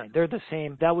they're fine. They're the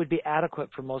same. That would be adequate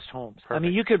for most homes. Perfect. I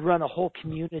mean, you could run a whole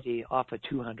community off a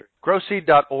 200.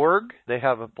 Growseed.org. They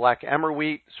have a black emmer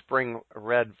wheat, spring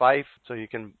red Fife, so you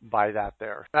can buy that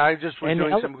there. I just was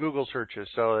doing some Google searches,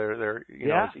 so they're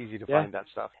it's easy to find that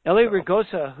stuff. Ellie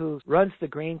Rigosa, who runs the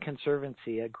Grain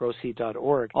Conservancy at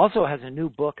growseed.org, also has a new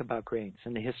book about grains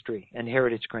and the history and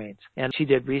heritage grains. And she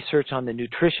did research on the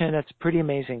nutrition. It's pretty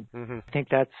amazing. Mm-hmm. I think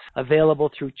that's available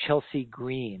through Chelsea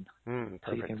Green.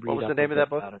 So you can read. What was the name of that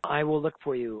book? I will look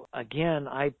for you. Again,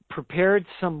 I prepared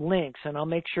some links, and I'll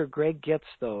make sure Greg gets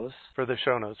those. For the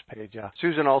show notes page, yeah.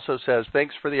 Susan also says,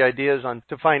 thanks for the ideas on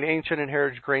to find ancient and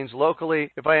heritage grains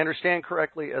locally. If I understand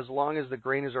correctly, as long as the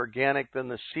grain is organic, then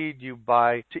the seed you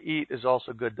buy to eat is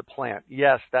also good to plant.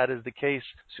 Yes, that is the case,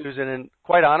 Susan. And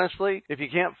quite honestly, if you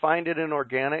can't find it in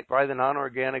organic, buy the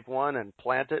non-organic one and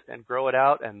plant it and grow it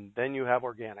out, and then you have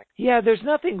organic. Yeah, there's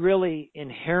nothing really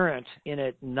inherent in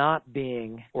it not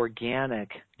being organic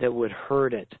that would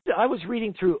hurt it. I was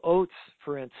reading through oats,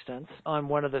 for instance, on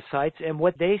one of the sites, and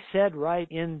what they said right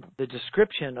in the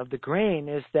description of the grain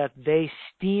is that they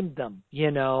steamed them,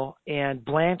 and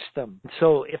blanched them.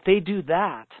 So if they do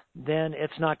that, then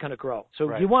it's not going to grow.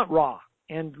 So you want raw.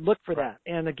 And look for that.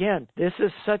 And again, this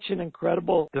is such an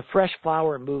incredible, the fresh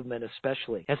flour movement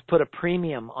especially has put a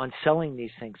premium on selling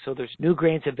these things. So there's new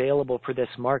grains available for this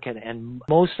market, and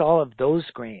most all of those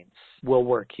grains will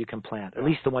work. You can plant, at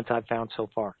least the ones I've found so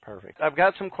far. Perfect. I've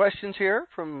got some questions here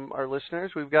from our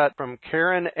listeners. We've got from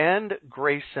Karen and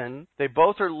Grayson. They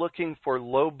both are looking for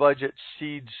low-budget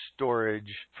seed storage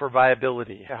for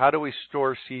viability. How do we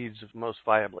store seeds most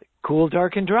viably? Cool,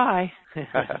 dark, and dry.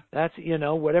 That's,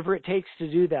 whatever it takes to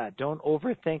do that. Don't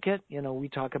overthink it. We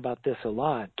talk about this a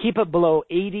lot. Keep it below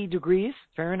 80 degrees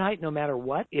Fahrenheit no matter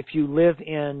what. If you live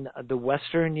in the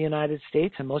western United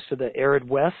States and most of the arid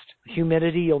west,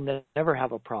 humidity you'll never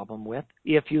have a problem with.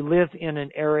 If you live in an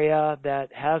area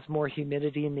that has more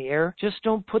humidity in the air, just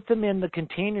don't put them in the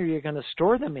container you're going to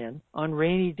store them in on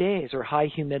rainy days or high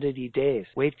humidity days.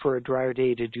 Wait for a drier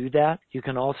day to do that. You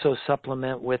can also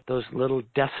supplement with those little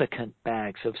desiccant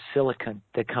bags of silicon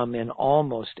that come in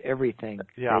almost everything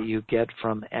that you get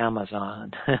from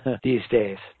Amazon these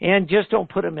days. And just don't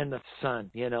put them in the sun,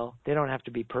 They don't have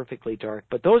to be perfectly dark.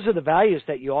 But those are the values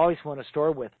that you always want to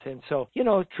store with. And so,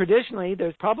 traditionally,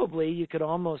 there's probably, you could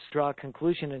almost draw a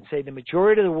conclusion and say the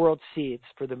majority of the world's seeds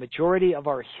for the majority of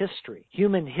our history,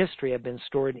 human history, have been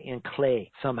stored in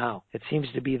clay somehow. It seems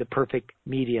to be the perfect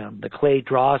medium. The clay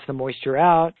draws the moisture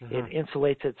out, it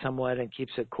insulates it somewhat, and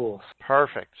keeps it cool.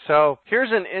 Perfect. So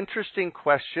here's an interesting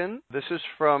question. This is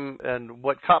from, and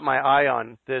what caught my eye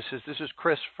on this is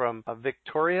Chris from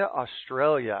Victoria,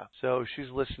 Australia. So she's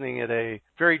listening at a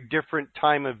very different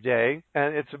time of day.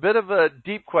 And it's a bit of a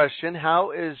deep question.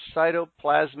 How is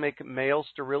cytoplasmic male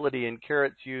sterility in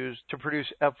carrots used to produce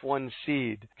F1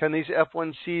 seed? Can these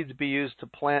F1 seeds be used to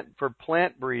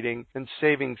plant breeding and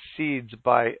saving seeds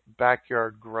by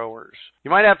backyard growers?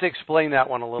 You might have to explain that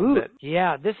one a little bit.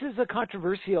 Yeah, this is a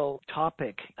controversial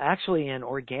topic, actually, in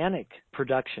organic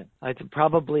production. It's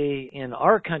probably in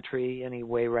our country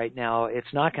anyway right now, it's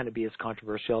not going to be as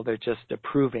controversial. They're just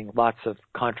approving lots of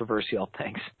controversial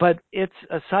things. But it's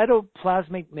a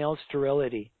cytoplasmic male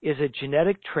sterility is a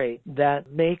genetic trait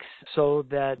that makes so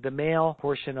that the male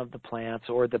portion of the plants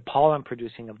or the pollen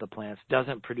producing of the plants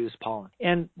doesn't produce pollen.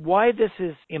 And why this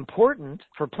is important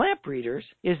for plant breeders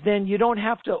is then you don't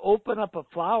have to open up a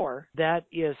flower that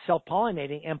is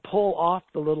self-pollinating and pull off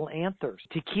the little anthers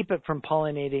to keep it from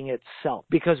pollinating itself.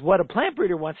 Because what a plant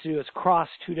breeder wants to do is cross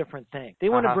two different things. They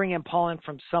want to bring in pollen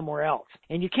from somewhere else.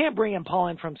 And you can't bring in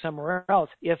pollen from somewhere else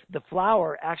if the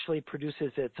flower actually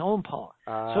produces its own pollen.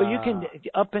 So you can,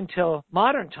 up until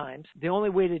modern times, the only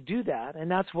way to do that,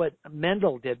 and that's what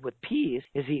Mendel did with peas,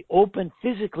 is he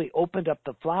physically opened up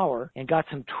the flower and got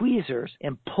some tweezers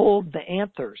and pulled the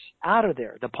anthers out of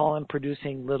there, the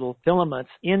pollen-producing little filaments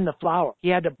in the flower. He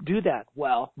had to do that.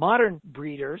 Well, modern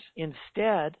breeders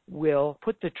instead will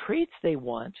put the traits traits they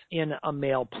want in a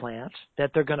male plant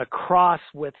that they're going to cross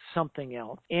with something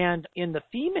else. And in the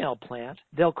female plant,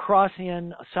 they'll cross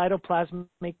in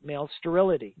cytoplasmic male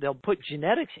sterility. They'll put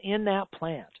genetics in that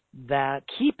plant that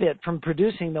keep it from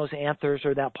producing those anthers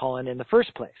or that pollen in the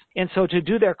first place. And so to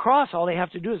do their cross, all they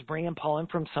have to do is bring in pollen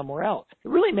from somewhere else. It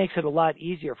really makes it a lot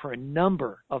easier for a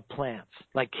number of plants,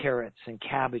 like carrots and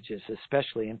cabbages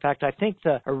especially. In fact, I think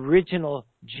the original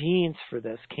genes for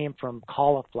this came from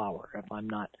cauliflower, if I'm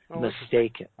not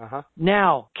mistaken.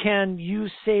 Now, can you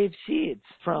save seeds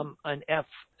from an F?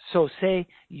 So say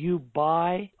you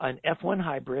buy an F1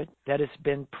 hybrid that has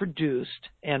been produced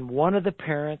and one of the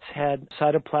parents had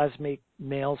cytoplasmic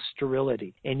male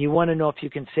sterility, and you want to know if you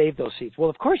can save those seeds.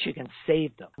 Well, of course you can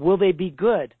save them. Will they be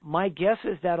good? My guess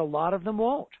is that a lot of them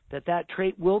won't, that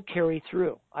trait will carry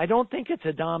through. I don't think it's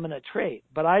a dominant trait,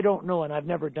 but I don't know, and I've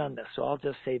never done this, so I'll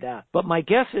just say that. But my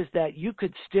guess is that you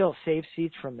could still save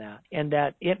seeds from that, and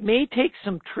that it may take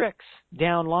some tricks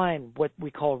down line, what we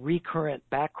call recurrent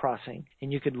backcrossing,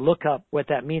 and you could look up what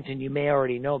that means, and you may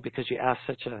already know because you asked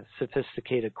such a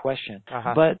sophisticated question.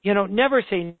 But, never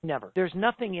say never. There's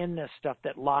nothing in this stuff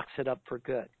that locks it up for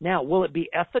good. Now, will it be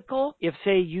ethical if,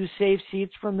 say, you save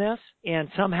seeds from this and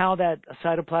somehow that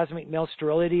cytoplasmic male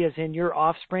sterility is in your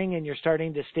offspring and you're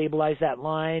starting to stabilize that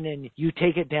line and you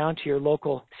take it down to your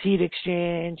local seed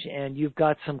exchange and you've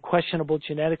got some questionable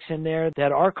genetics in there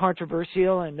that are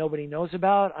controversial and nobody knows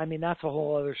about? I mean, that's a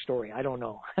whole other story. I don't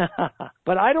know.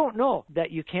 But I don't know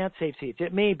that you can't save seeds.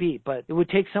 It may be, but it would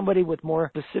take somebody with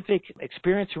more specific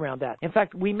experience around that. In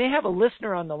fact, we may have a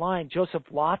listener on the line, Joseph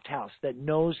Lofthouse, that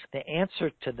knows the answer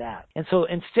to that. And so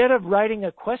instead of writing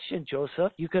a question,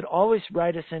 Joseph, you could always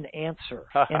write us an answer.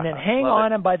 And then hang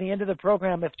on, and by the end of the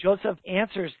program, if Joseph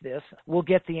answers this, we'll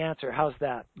get the answer. How's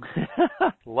that?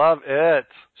 Love it.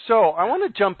 So I want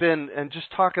to jump in and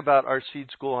just talk about our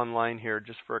Seed School Online here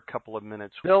just for a couple of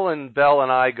minutes. Bill and Belle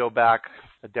and I go back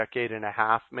a decade and a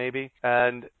half maybe.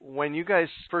 And when you guys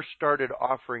first started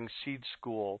offering Seed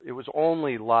School, it was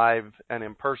only live and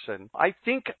in person. I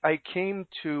think I came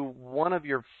to one of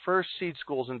your first Seed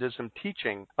Schools and did some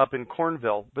teaching up in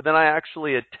Cornville, but then I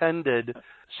actually attended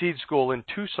Seed School in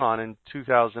Tucson in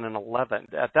 2011.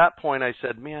 At that point, I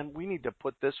said, man, we need to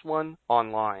put this one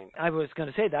online. I was going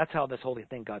to say that's how this whole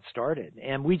thing got started,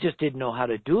 and we just didn't know how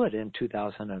to do it in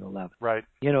 2011. Right.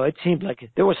 It seemed like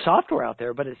there was software out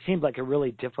there, but it seemed like a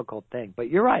really difficult thing. But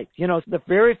you're right. The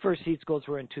very first Seed Schools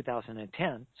were in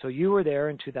 2010, so you were there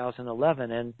in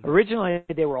 2011, and originally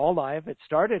they were all live. It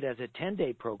started as a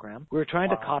 10-day program. We were trying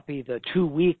to copy the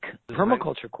 2-week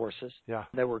permaculture courses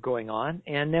that were going on,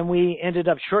 and then we ended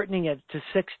up shortening it to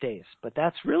 6 days. But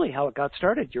that's really how it got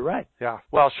started. You're right. Yeah.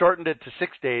 Well, shortened it to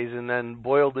 6 days and then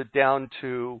boiled it down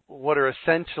to what are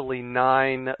essentially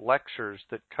 9 lectures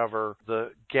that cover the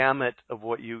gamut of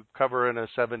what you cover in a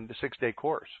 7 to 6 day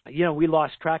course. We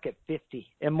lost track at 50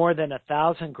 and more than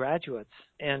 1,000 graduates.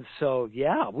 And so,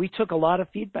 we took a lot of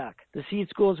feedback. The Seed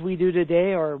Schools we do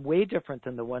today are way different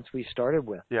than the ones we started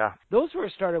with. Yeah. Those were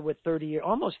started with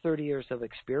almost 30 years of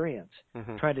experience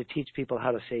trying to teach people how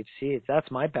to save seeds. That's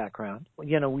my background.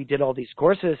 We did all these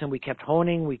courses and we kept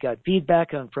honing. We got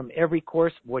feedback from every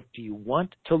course. What do you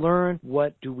want to learn?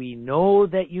 What do we know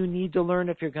that you need to learn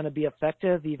if you're going to be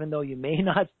effective, even though you may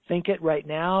not think it right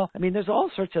now? I mean, there's all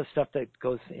sorts of stuff that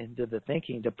goes into the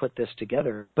thinking to put this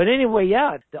together. But anyway,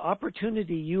 the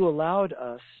opportunity you allowed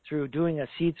us through doing a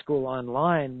Seed School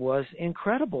Online was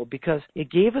incredible because it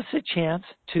gave us a chance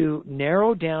to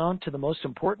narrow down to the most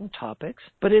important topics,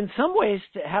 but in some ways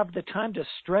to have the time to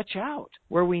stretch out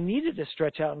where we needed to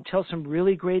stretch out and tell some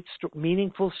really great,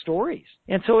 meaningful stories.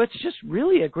 And so it's just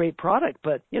really a great product.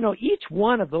 But, each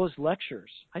one of those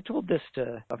lectures, I told this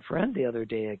to a friend the other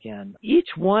day again, each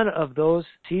one of those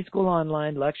Seed School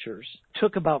Online lectures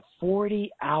took about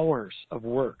 40 hours of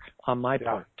work on my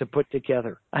part to put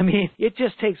together. I mean, it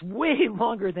just takes way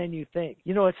longer than you think.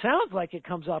 It sounds like it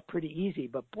comes off pretty easy,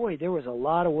 but boy, there was a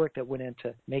lot of work that went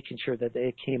into making sure that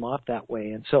it came off that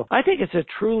way. And so I think it's a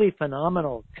truly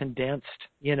phenomenal condensed,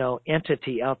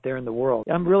 entity out there in the world.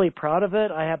 I'm really proud of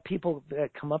it. I have people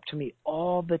that come up to me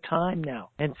all the time now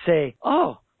and say,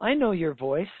 oh, I know your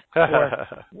voice. Or,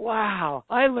 wow,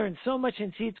 I learned so much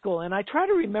in Seed School. And I try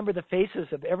to remember the faces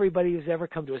of everybody who's ever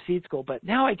come to a Seed School. But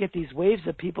now I get these waves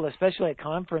of people, especially at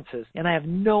conferences, and I have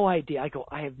no idea. I go,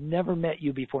 I have never met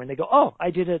you before. And they go, oh, I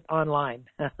did it online.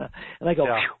 And I go,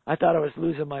 I thought I was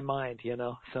losing my mind,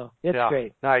 So it's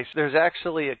great. Nice. There's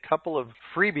actually a couple of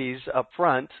freebies up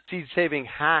front. Seed Saving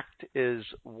Hacked is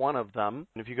one of them.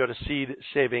 And if you go to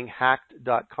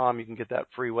seedsavinghacked.com, you can get that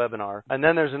free webinar. And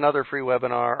then there's another free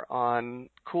webinar webinar on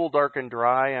cool, dark, and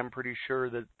dry. I'm pretty sure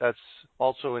that that's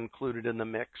also included in the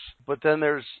mix. But then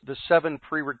there's the 7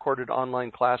 pre-recorded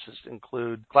online classes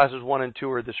include classes 1 and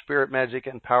 2 are the spirit, magic,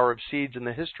 and power of seeds and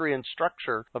the history and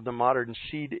structure of the modern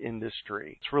seed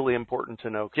industry. It's really important to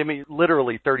know. Give me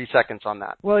literally 30 seconds on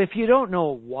that. Well, if you don't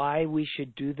know why we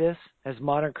should do this as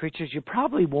modern creatures, you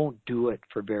probably won't do it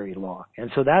for very long. And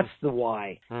so that's the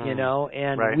why, you know,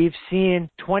 and right. We've seen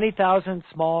 20,000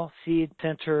 small seed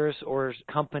centers or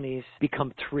companies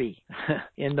become 3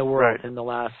 in the world right. in the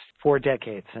last 4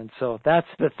 decades. And so that's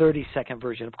the 30-second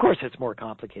version. Of course, it's more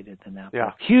complicated than that.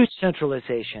 Yeah. Huge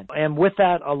centralization. And with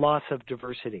that, a loss of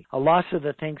diversity, a loss of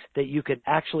the things that you could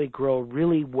actually grow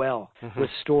really well with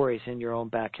stories in your own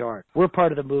backyard. We're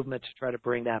part of the movement to try to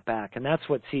bring that back. And that's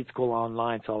what Seed School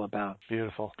Online is all about.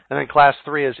 Beautiful. And then class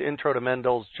 3 is Intro to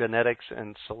Mendel's Genetics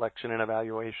and Selection and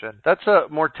Evaluation. That's a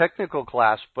more technical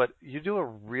class, but you do a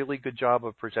really good job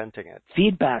of presenting it.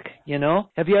 Feedback, you know?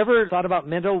 Have you ever thought about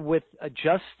Mendel with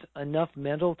just enough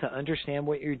Mendel to understand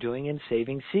what you're doing in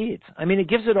saving seeds? I mean, it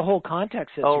gives it a whole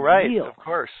context that's real. Of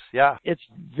course, yeah. It's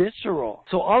visceral.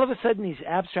 So all of a sudden, these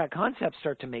abstract concepts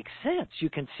start to make sense. You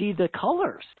can see the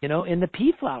colors, you know, in the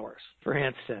pea flowers, for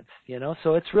instance, you know?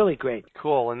 So it's really great.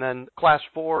 Cool. And then class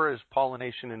 4 is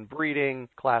pollination and breeding.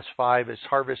 Class 5 is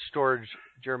harvest, storage,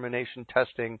 germination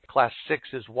testing. Class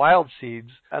 6 is wild seeds.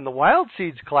 And the wild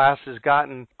seeds class has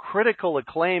gotten critical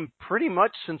acclaim pretty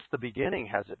much since the beginning,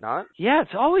 has it not? Yeah,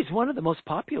 it's always one of the most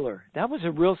popular. That was a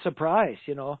real surprise,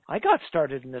 you know. I got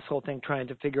started in this whole thing trying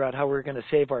to figure out how we're going to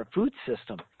save our food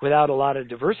system without a lot of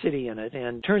diversity in it.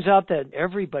 And it turns out that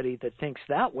everybody that thinks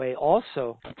that way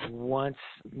also wants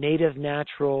native,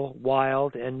 natural,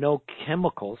 wild, and no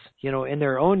chemicals, you know, in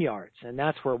their own yards. And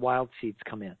that's where wild seeds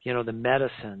come in. You know, the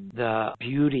medicine, the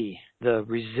beauty, the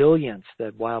resilience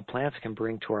that wild plants can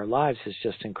bring to our lives is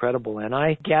just incredible. And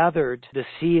I gathered the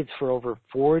seeds for over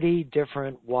 40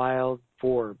 different wild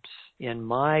forbs in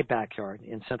my backyard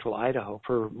in central Idaho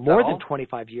for more than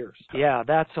 25 years. Yeah,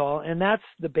 that's all. And that's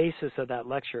the basis of that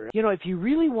lecture. You know, if you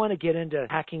really want to get into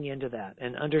hacking into that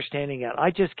and understanding it,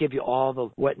 I just give you all the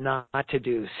what not to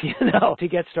do, you know, to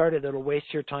get started. It'll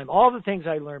waste your time. All the things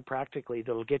I learned practically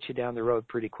that'll get you down the road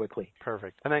pretty quickly.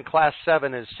 Perfect. And then class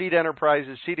 7 is seed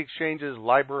enterprises, seed exchanges,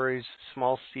 libraries,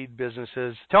 small seed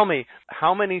businesses. Tell me,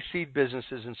 how many seed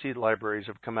businesses and seed libraries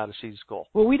have come out of Seed School?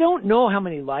 Well, we don't know how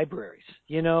many libraries.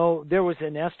 You know, there was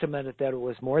an estimate that it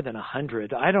was more than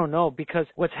 100. I don't know, because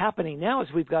what's happening now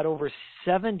is we've got over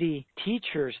 70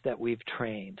 teachers that we've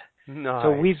trained. Nice.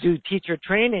 So we do teacher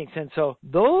trainings, and so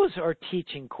those are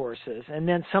teaching courses, and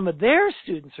then some of their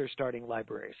students are starting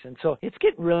libraries. And so it's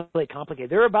getting really complicated.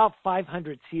 There are about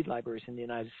 500 seed libraries in the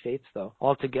United States, though,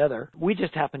 altogether. We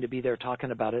just happened to be there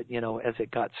talking about it, you know, as it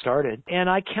got started. And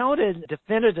I counted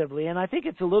definitively, and I think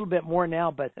it's a little bit more now,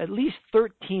 but at least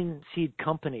 13 seed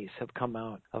companies have come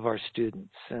out of our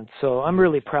students. And so I'm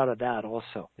really proud of that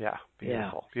also. Yeah.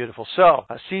 Beautiful. Yeah. Beautiful. So,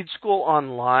 Seed School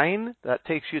Online, that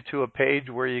takes you to a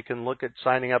page where you can look at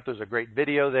signing up. There's a great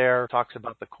video there, talks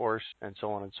about the course, and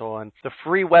so on and so on. The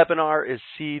free webinar is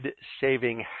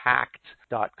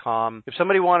seedsavinghacked.com. If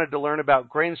somebody wanted to learn about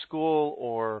grain school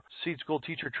or seed school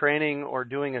teacher training or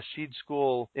doing a seed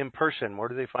school in person, where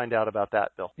do they find out about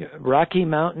that, Bill?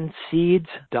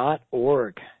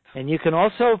 RockyMountainSeeds.org. And you can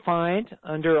also find,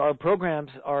 under our programs,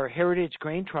 our Heritage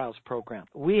Grain Trials program.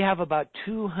 We have about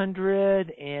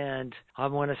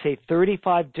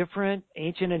 235 different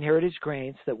ancient and heritage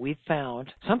grains that we've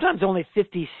found, sometimes only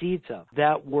 50 seeds of,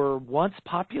 that were once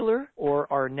popular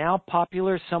or are now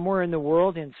popular somewhere in the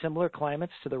world in similar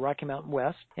climates to the Rocky Mountain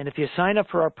West. And if you sign up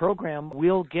for our program,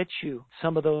 we'll get you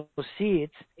some of those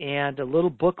seeds and a little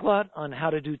booklet on how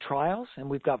to do trials. And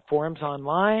we've got forums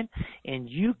online, and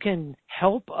you can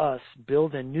help us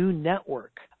build a new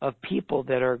network of people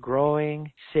that are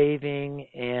growing, saving,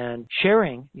 and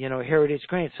sharing, you know, heritage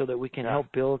grains so that we can help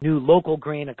build new local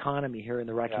grain economy here in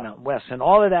the Rocky Mountain West. And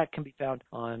all of that can be found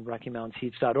on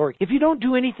RockyMountainSeeds.org. If you don't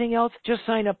do anything else, just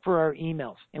sign up for our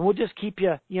emails, and we'll just keep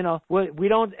you, you know, we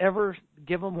don't ever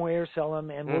give them away or sell them,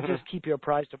 and we'll just keep you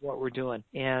apprised of what we're doing.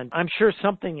 And I'm sure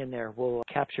something in there will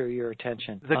capture your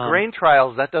attention. The grain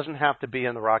trials, that doesn't have to be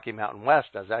in the Rocky Mountain West,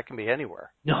 does that? Can be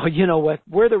anywhere. No, you know what?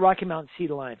 We're the Rocky Mountain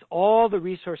Seed Alliance. All the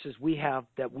resources we have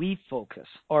that we focus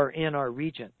are in our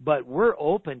region, but we're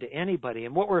open to anybody.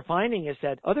 And what we're finding is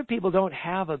that other people don't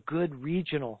have a good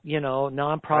regional, you know,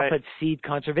 nonprofit seed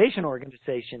conservation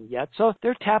organization yet, so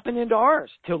they're tapping into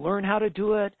ours to learn how to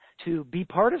do it, to be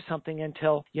part of something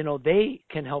until, they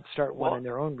can help start one in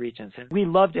their own regions. And we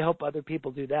love to help other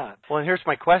people do that. Well, and here's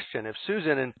my question. If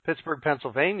Susan in Pittsburgh,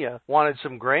 Pennsylvania wanted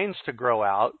some grains to grow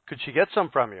out, could she get some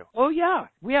from you? Oh, yeah.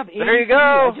 We have 83. There you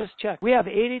go. I just checked. We have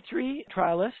 83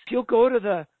 trialists. If you'll go to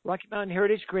the Rocky Mountain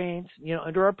Heritage Grains,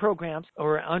 under our programs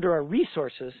or under our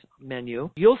resources menu,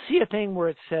 you'll see a thing where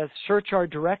it says search our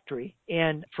directory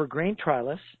and for grain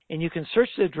trialists, and you can search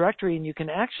the directory and you can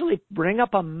actually bring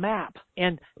up a map.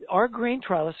 And our grain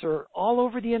trialists are all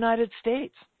over the United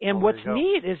States. And what's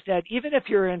neat is that even if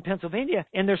you're in Pennsylvania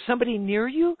and there's somebody near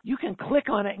you, you can click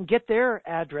on it and get their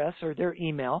address or their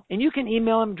email, and you can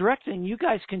email them directly, and you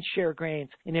guys can share grains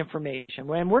and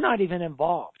information. And we're not even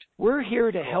involved. We're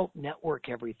here to help network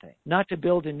everything, not to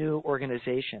build a new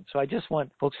organization. So I just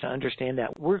want folks to understand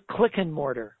that. We're click and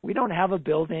mortar. We don't have a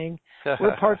building.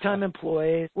 We're part-time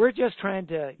employees. We're just trying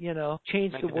to,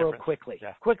 change the world quickly.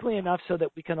 Yeah. Quickly enough so that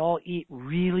we can all eat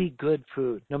really good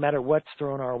food, no matter what's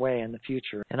thrown our way in the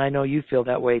future. And I know you feel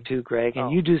that way too, Greg.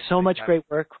 And you do so much great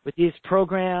work with these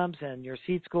programs and your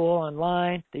Seed School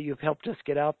online that you've helped us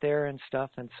get out there and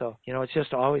stuff. And so, it's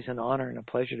just always an honor and a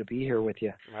pleasure to be here with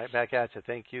you. Right back at you.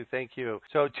 Thank you. Thank you.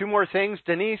 So 2 more things.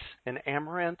 Denise in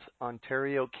Amaranth,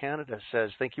 Ontario, Canada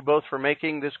says, thank you both for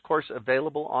making this course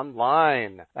available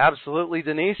online. Absolutely,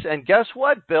 Denise. And guess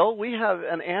what, Bill? We have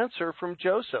an answer from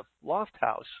Joseph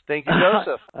Lofthouse. Thank you,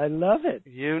 Joseph. I love it.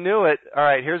 You knew it. All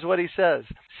right, here's what he says.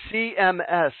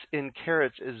 CMS in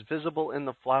carrots is visible in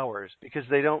the flowers because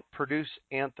they don't produce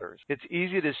anthers. It's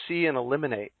easy to see and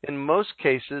eliminate. In most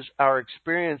cases, our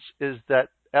experience is that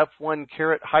F1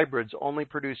 carrot hybrids only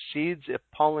produce seeds if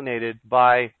pollinated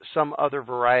by some other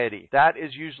variety. That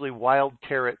is usually wild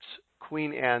carrots,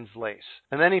 Queen Anne's lace.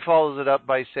 And then he follows it up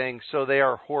by saying, so they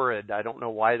are horrid. I don't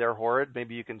know why they're horrid.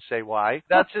 Maybe you can say why.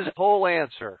 That's his whole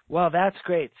answer. Well, that's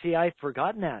great. See, I'd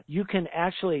forgotten that. You can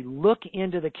actually look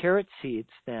into the carrot seeds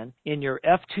then in your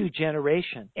F2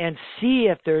 generation and see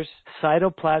if there's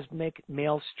cytoplasmic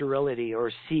male sterility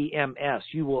or CMS.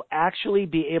 You will actually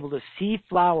be able to see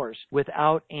flowers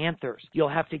without anthers. You'll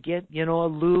have to get, a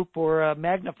loupe or a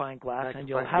magnifying glass, and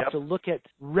you'll have to look at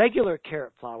regular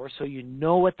carrot flowers so you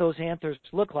know what those anthers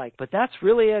look like. But that's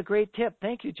really a great tip.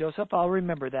 Thank you, Joseph. I'll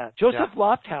remember that. Joseph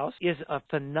Lofthouse is a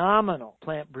phenomenal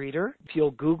plant breeder. If you'll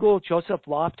Google Joseph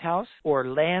Lofthouse or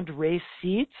Land Race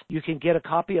Seeds, you can get a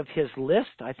copy of his list.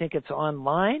 I think it's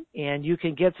online, and you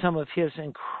can get some of his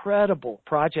incredible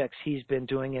projects he's been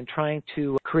doing in trying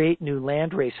to create new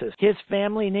land races. His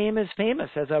family name is famous,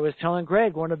 as I was telling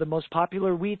Greg, one of the most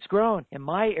popular wheats grown in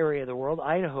my area of the world,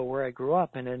 Idaho, where I grew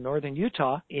up, and in northern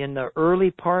Utah in the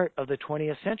early part of the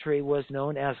 20th century was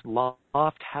known as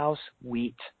Lofthouse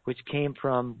wheat, which came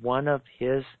from one of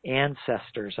his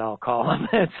ancestors, I'll call him.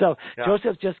 And so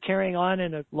Joseph's just carrying on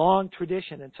in a long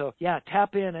tradition. And so,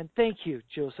 tap in and thank you,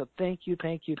 Joseph. Thank you,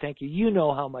 thank you, thank you. You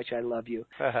know how much I love you.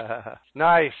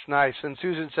 Nice. And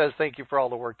Susan says, thank you for all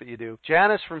the work that you do.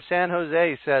 Janice from San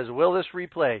Jose says, will this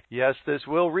replay? Yes, this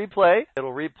will replay.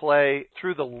 It'll replay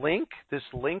through the link, this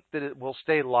link that it will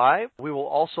stay live. We will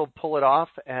also pull it off,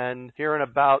 and here in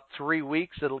about 3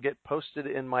 weeks, it'll get posted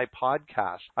in my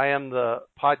podcast. I am the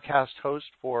podcast host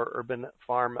for Urban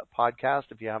Farm Podcast.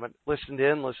 If you haven't listened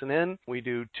in, listen in. We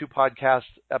do 2 podcast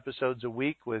episodes a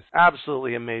week with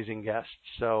absolutely amazing guests.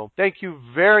 So thank you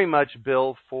very much,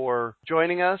 Bill, for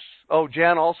joining us. Oh,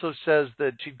 Jan also says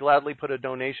that she'd gladly put a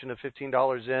donation of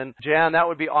 $15 in. Jan, that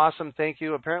would be awesome. Thank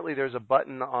you. Apparently there's a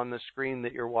button on the screen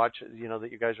that you're watching,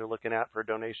 that you guys are looking at for a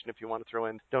donation. If you want to throw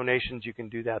in donations, you can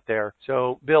do that there.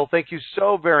 So, Bill, thank you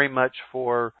so very much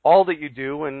for all that you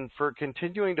do and for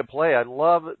continuing to play. I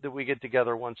love that we get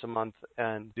together once a month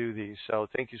and do these. So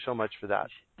thank you so much for that.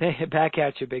 Back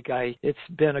at you, big guy. It's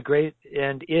been a great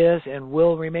and is and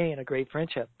will remain a great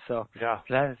friendship. So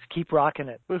let's keep rocking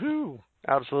it. Woohoo!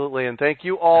 Absolutely. And thank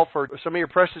you all for some of your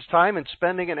precious time and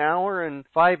spending an hour and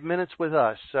 5 minutes with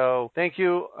us. So thank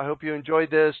you. I hope you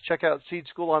enjoyed this. Check out Seed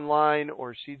School Online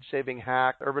or Seed Saving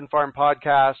Hack, Urban Farm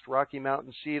Podcast, Rocky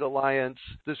Mountain Seed Alliance.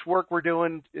 This work we're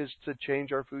doing is to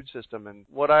change our food system. And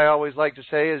what I always like to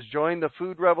say is join the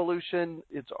food revolution.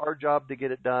 It's our job to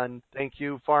get it done. Thank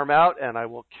you, Farm Out, and I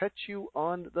will catch you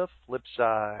on the flip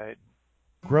side.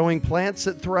 Growing plants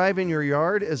that thrive in your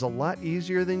yard is a lot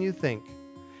easier than you think.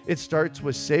 It starts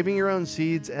with saving your own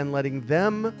seeds and letting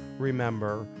them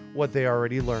remember what they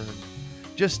already learned.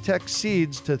 Just text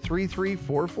SEEDS to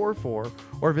 33444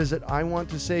 or visit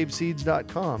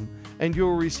iwanttosaveseeds.com and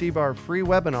you'll receive our free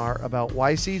webinar about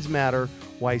why seeds matter,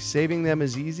 why saving them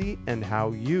is easy, and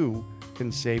how you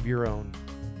can save your own.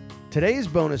 Today's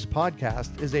bonus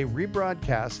podcast is a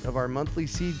rebroadcast of our monthly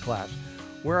seed class,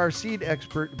 where our seed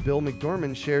expert Bill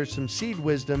McDorman shares some seed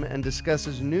wisdom and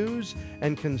discusses news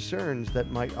and concerns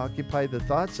that might occupy the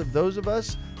thoughts of those of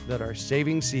us that are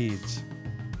saving seeds.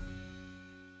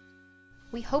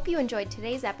 We hope you enjoyed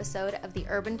today's episode of the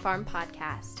Urban Farm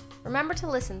Podcast. Remember to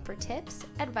listen for tips,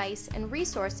 advice, and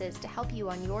resources to help you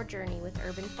on your journey with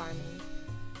urban farming.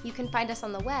 You can find us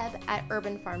on the web at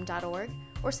urbanfarm.org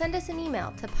or send us an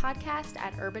email to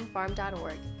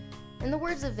podcast@urbanfarm.org. In the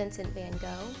words of Vincent van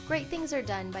Gogh, great things are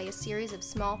done by a series of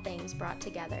small things brought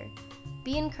together.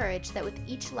 Be encouraged that with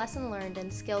each lesson learned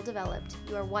and skill developed,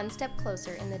 you are one step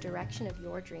closer in the direction of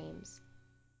your dreams.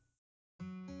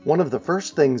 One of the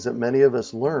first things that many of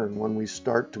us learn when we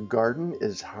start to garden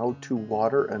is how to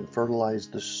water and fertilize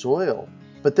the soil.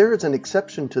 But there is an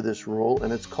exception to this rule,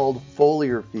 and it's called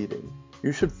foliar feeding.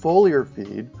 You should foliar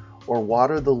feed or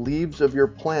water the leaves of your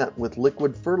plant with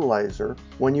liquid fertilizer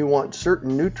when you want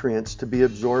certain nutrients to be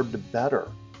absorbed better.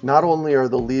 Not only are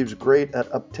the leaves great at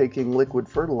uptaking liquid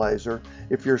fertilizer,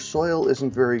 if your soil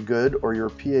isn't very good or your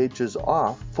pH is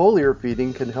off, foliar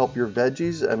feeding can help your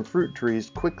veggies and fruit trees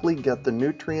quickly get the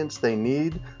nutrients they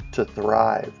need to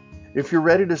thrive. If you're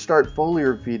ready to start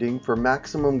foliar feeding for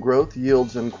maximum growth,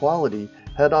 yields, and quality,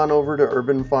 head on over to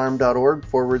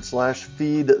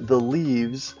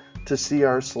urbanfarm.org/feed-the-leaves to see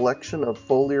our selection of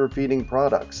foliar feeding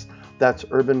products. That's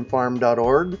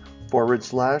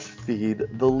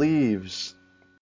urbanfarm.org/feed-the-leaves.